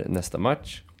är nästa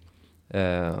match.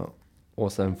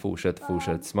 Och sen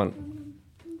fortsätter man.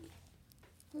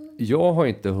 Jag har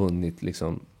inte hunnit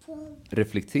liksom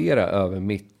reflektera över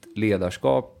mitt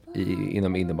ledarskap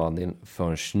inom innebandyn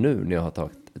förrän nu när jag har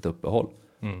tagit ett uppehåll.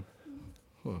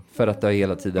 För att det har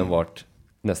hela tiden varit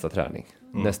nästa träning,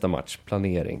 nästa match,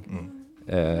 planering.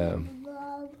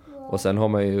 Och sen har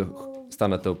man ju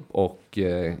stannat upp och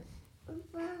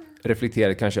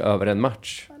reflekterat kanske över en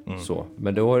match. Så.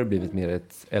 Men då har det blivit mer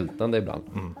ett ältande ibland.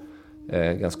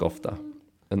 Ganska ofta.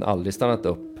 Men aldrig stannat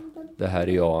upp. Det här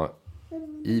är jag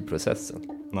i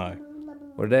processen. Nej.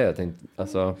 Och det är det jag tänkte,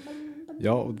 alltså...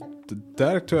 Ja, och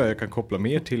där tror jag kan koppla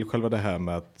mer till själva det här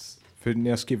med att... För när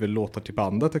jag skriver låtar till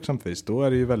bandet exempelvis, då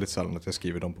är det ju väldigt sällan att jag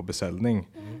skriver dem på beställning.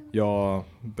 Jag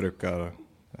brukar,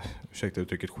 ursäkta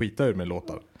uttrycket, skita ur med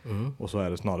låtar. Och så är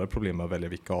det snarare problem med att välja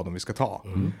vilka av dem vi ska ta.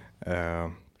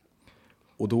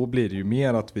 Och då blir det ju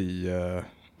mer att vi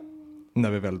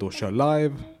när vi väl då kör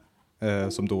live,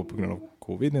 som då på grund av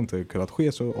covid inte kunnat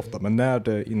ske så ofta, men när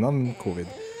det innan covid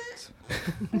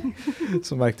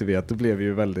så märkte vi att det blev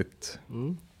ju väldigt...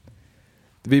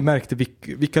 Vi märkte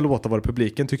vilka låtar var det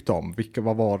publiken tyckte om.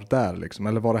 Vad var där liksom?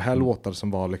 Eller var det här låtar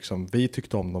som var liksom, vi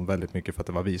tyckte om dem väldigt mycket för att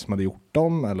det var vi som hade gjort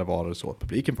dem? Eller var det så att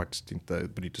publiken faktiskt inte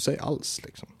brydde sig alls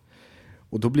liksom?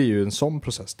 Och då blir ju en sån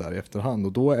process där i efterhand.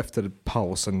 Och då efter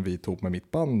pausen vi tog med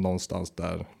mitt band någonstans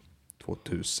där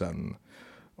 2000,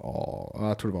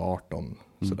 jag tror det var 18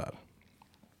 sådär.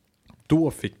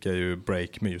 Då fick jag ju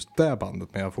break med just det bandet,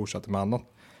 men jag fortsatte med annat.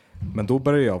 Men då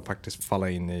började jag faktiskt falla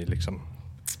in i liksom,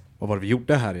 vad var det vi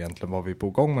gjorde här egentligen? Var vi på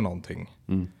gång med någonting?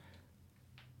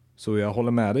 Så jag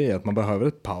håller med dig i att man behöver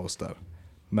ett paus där.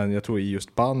 Men jag tror i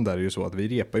just band är det ju så att vi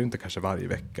repar ju inte kanske varje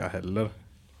vecka heller.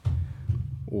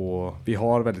 Och vi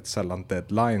har väldigt sällan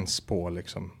deadlines på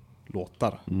liksom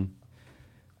låtar.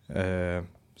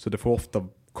 Så det får ofta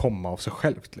komma av sig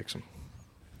självt liksom.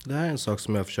 Det här är en sak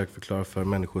som jag försöker förklara för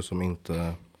människor som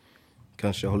inte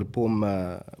kanske håller på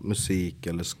med musik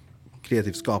eller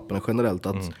kreativt skapande generellt.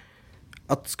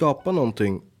 Att skapa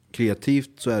någonting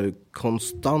kreativt så är du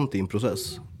konstant i en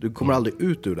process. Du kommer aldrig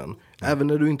ut ur den. Även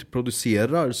när du inte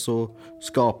producerar så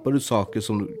skapar du saker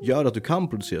som gör att du kan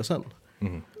producera sen.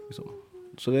 Liksom.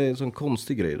 Så det är en sån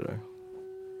konstig grej det där.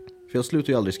 För jag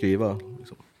slutar ju aldrig skriva.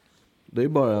 Liksom. Det är ju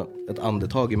bara ett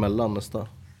andetag emellan nästa.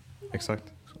 Exakt.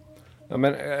 Ja,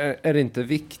 men är det inte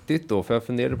viktigt då, för jag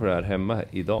funderade på det här hemma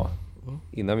idag,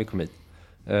 innan vi kom hit,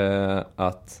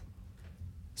 att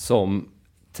som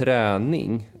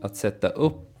träning att sätta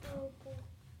upp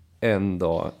en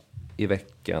dag i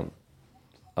veckan,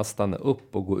 att stanna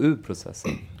upp och gå ur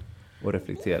processen och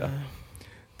reflektera?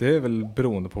 Det är väl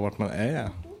beroende på vart man är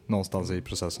någonstans i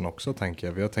processen också, tänker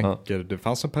jag. Jag tänker, det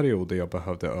fanns en period där jag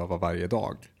behövde öva varje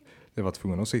dag. Jag var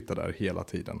tvungen att sitta där hela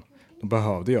tiden. Då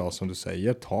behövde jag, som du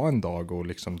säger, ta en dag och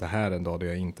liksom, det här är en dag där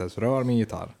jag inte ens rör min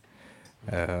gitarr.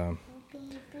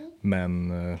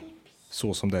 Men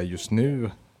så som det är just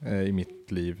nu i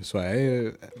mitt liv så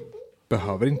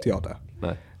behöver inte jag det.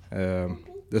 Nej.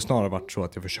 Det har snarare varit så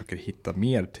att jag försöker hitta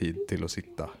mer tid till att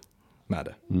sitta med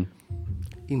det.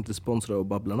 Inte sponsra av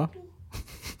Babblarna.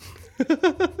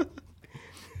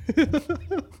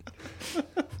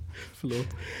 Förlåt.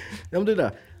 Ja, men det är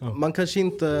det. Man kanske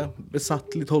inte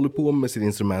besattligt håller på med sitt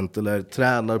instrument eller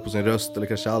tränar på sin röst eller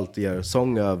kanske alltid gör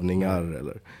sångövningar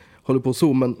eller håller på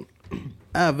så, men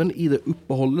även i det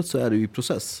uppehållet så är det ju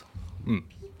process.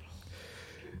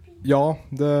 Ja,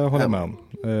 det håller jag med om.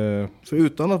 Så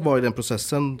utan att vara i den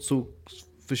processen så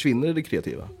försvinner det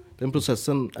kreativa. Den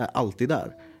processen är alltid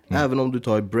där. Även om du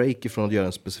tar ett break ifrån att göra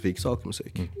en specifik sak i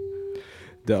musik.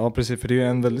 Ja, precis. För det är ju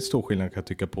en väldigt stor skillnad kan jag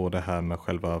tycka på det här med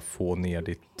själva få ner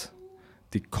ditt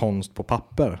konst på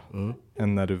papper.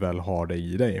 Än när du väl har det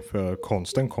i dig. För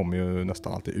konsten kommer ju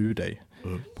nästan alltid ur dig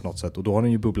på något sätt. Och då har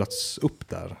den ju bubblats upp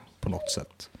där på något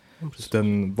sätt. Så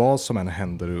vad som än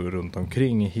händer runt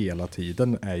omkring hela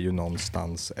tiden är ju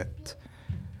någonstans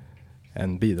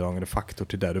en bidragande faktor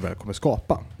till det du väl kommer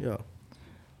skapa. Ja.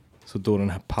 Så då den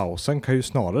här pausen kan ju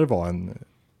snarare vara en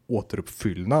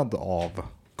återuppfyllnad av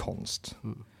konst.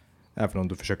 Även om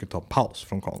du försöker ta en paus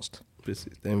från konst.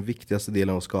 Precis. Det är den viktigaste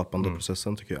delen av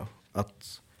skapandeprocessen tycker jag.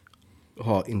 Att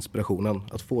ha inspirationen,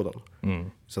 att få den.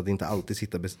 Så att inte alltid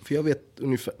sitta... För jag vet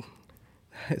ungefär...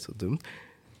 Det är så dumt.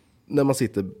 När man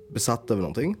sitter besatt över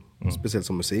någonting, speciellt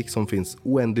som musik, som finns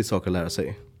oändligt saker att lära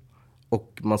sig.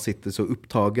 Och man sitter så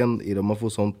upptagen i det, man får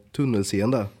sån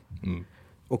tunnelseende.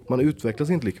 Och man utvecklas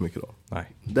inte lika mycket då. Nej.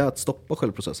 Det är att stoppa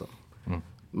självprocessen.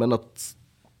 Men att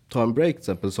ta en break till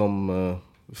exempel som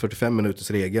 45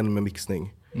 minuters regeln med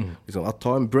mixning. Liksom, att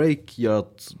ta en break gör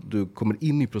att du kommer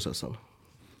in i processen.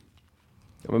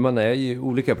 Ja, men man är ju i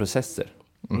olika processer.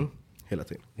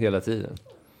 Hela tiden.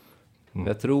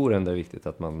 Jag tror ändå det är viktigt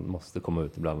att man måste komma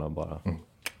ut ibland och bara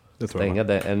stänga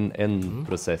det en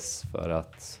process för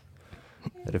att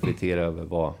reflektera över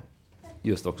vad,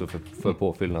 just också för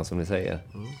påfyllnad som ni säger.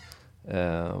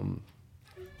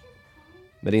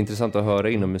 Men det är intressant att höra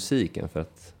inom musiken för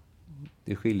att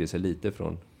det skiljer sig lite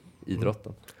från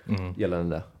idrotten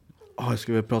gällande det. Jag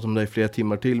skulle vilja prata om det i flera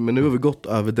timmar till, men nu har vi gått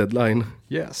över deadline.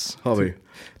 Yes. Har vi.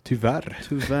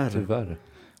 Tyvärr.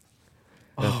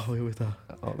 Vad jobbigt det här.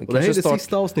 Ja, och det här är det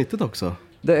sista avsnittet också.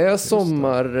 Det är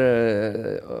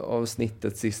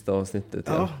sommaravsnittet, sista avsnittet.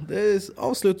 Ja, det är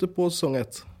avslutet på säsong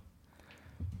 1.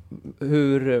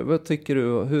 Vad tycker du,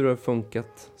 hur har det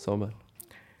funkat, Samuel?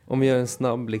 Om vi gör en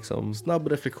snabb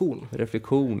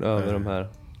reflektion över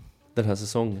den här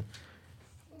säsongen.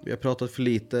 Vi har pratat för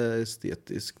lite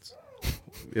estetiskt.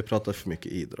 Vi har pratat för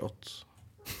mycket idrott.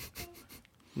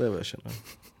 Det är vad jag känner.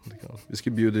 Vi ska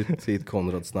bjuda hit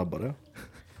Konrad snabbare.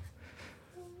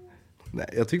 Nej,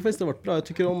 jag tycker faktiskt det har varit bra. Jag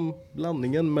tycker om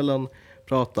blandningen mellan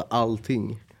prata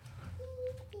allting.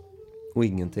 Och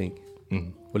ingenting.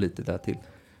 Och lite där till.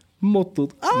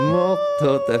 Mottot.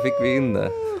 Mottot, där fick vi in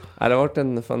det. Ja, det har varit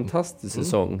en fantastisk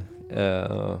säsong.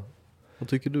 Vad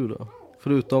tycker du då?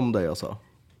 Förutom det jag sa.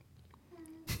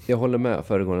 Jag håller med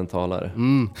föregående talare.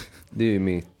 Det är ju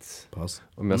mitt... Pass.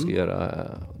 Om jag ska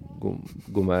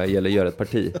gå med eller göra ett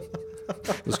parti.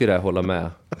 Då skulle jag hålla med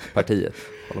partiet.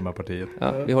 Hålla med partiet.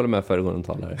 Ja, vi håller med föregående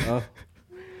talare. Ja.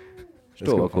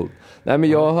 Förstå vad coolt. Nej, men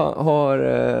jag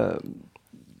har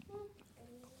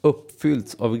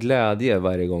uppfyllts av glädje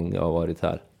varje gång jag har varit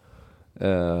här.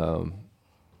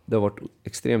 Det har varit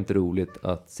extremt roligt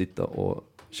att sitta och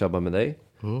tjabba med dig.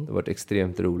 Det har varit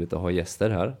extremt roligt att ha gäster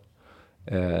här.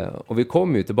 Och vi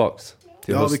kommer ju tillbaks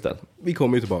till hösten. Vi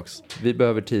kommer ju tillbaks. Vi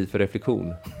behöver tid för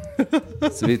reflektion.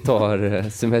 Så vi tar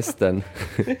semestern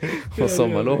och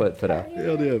sommarlovet för det.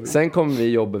 Ja, det gör vi. Sen kommer vi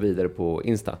jobba vidare på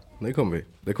Insta. Det kommer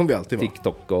vi alltid vara.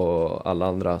 TikTok och alla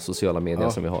andra sociala medier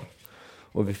som vi har.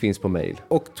 Och vi finns på mail.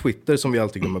 Och Twitter som vi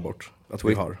alltid glömmer bort att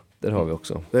vi har. Där har vi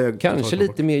också. Kanske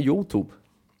lite mer YouTube.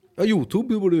 Ja,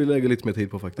 YouTube borde vi lägga lite mer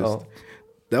tid på faktiskt. Ja.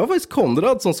 Det var faktiskt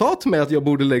Konrad som sa till mig att jag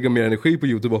borde lägga mer energi på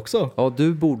YouTube också. Ja,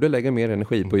 du borde lägga mer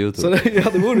energi på YouTube. Så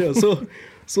det borde jag.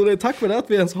 Så det är tack för det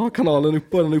att vi ens har kanalen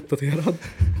uppe och den är uppdaterad.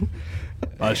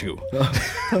 Varsågod.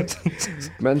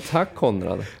 Men tack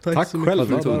Konrad. Tack så själv.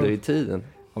 För att du tog dig i tiden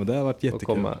Ja, men det har varit att jättekul.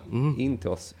 komma in till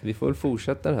oss. Vi får väl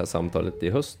fortsätta det här samtalet i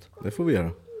höst. Det får vi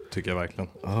göra. Tycker jag verkligen.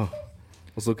 Ja.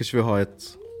 Och så kanske vi har ett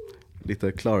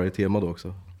lite klarare tema då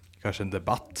också. Kanske en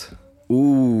debatt.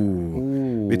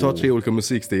 Vi tar 3 olika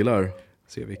musikstilar.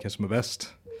 Se vilken som är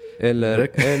bäst. Eller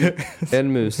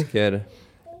en musiker,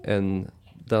 en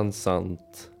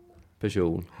dansant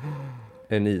person,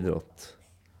 en idrott.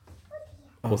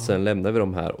 Och sen lämnar vi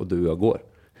dem här och du och jag går.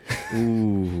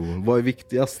 Vad är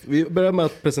viktigast? Vi börjar med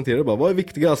att presentera det bara. Vad är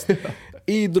viktigast?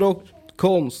 Idrott,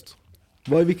 konst.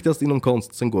 Vad är viktigast inom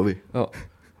konst? Sen går vi. Ja.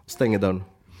 Stänger dörren.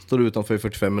 Står utanför i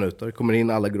 45 minuter. Kommer in,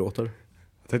 alla gråter.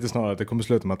 Jag tänkte snarare att det kommer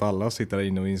sluta med att alla sitter där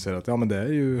inne och inser att ja, men det är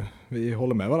ju, vi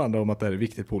håller med varandra om att det är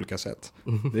viktigt på olika sätt.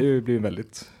 Det blir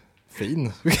väldigt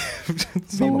fin. Vi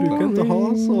brukar inte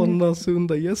ha sådana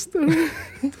sunda gäster.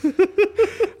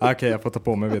 Okej, jag får ta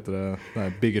på mig, vet du, den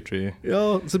här bigotry.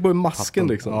 Ja, så bara masken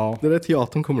Hatten. liksom. Ja. Det är där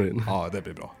teatern kommer in. Ja, det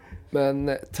blir bra.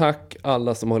 Men tack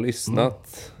alla som har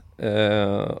lyssnat.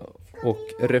 Och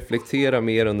reflektera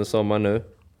mer under sommaren nu.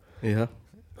 Ja.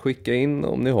 Skicka in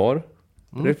om ni har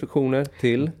reflektioner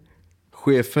till.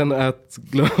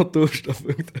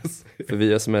 chefen@gladtorsdag.se. För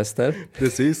vi har semester.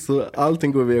 Precis, så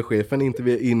allting går via chefen, inte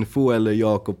via info eller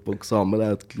Jakob och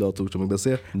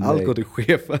Samuel@gladtorsdag.se. Allt går till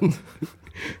chefen.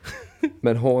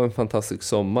 Men ha en fantastisk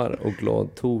sommar och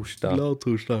glad torsdag. Glad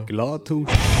torsdag. Glad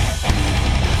torsdag.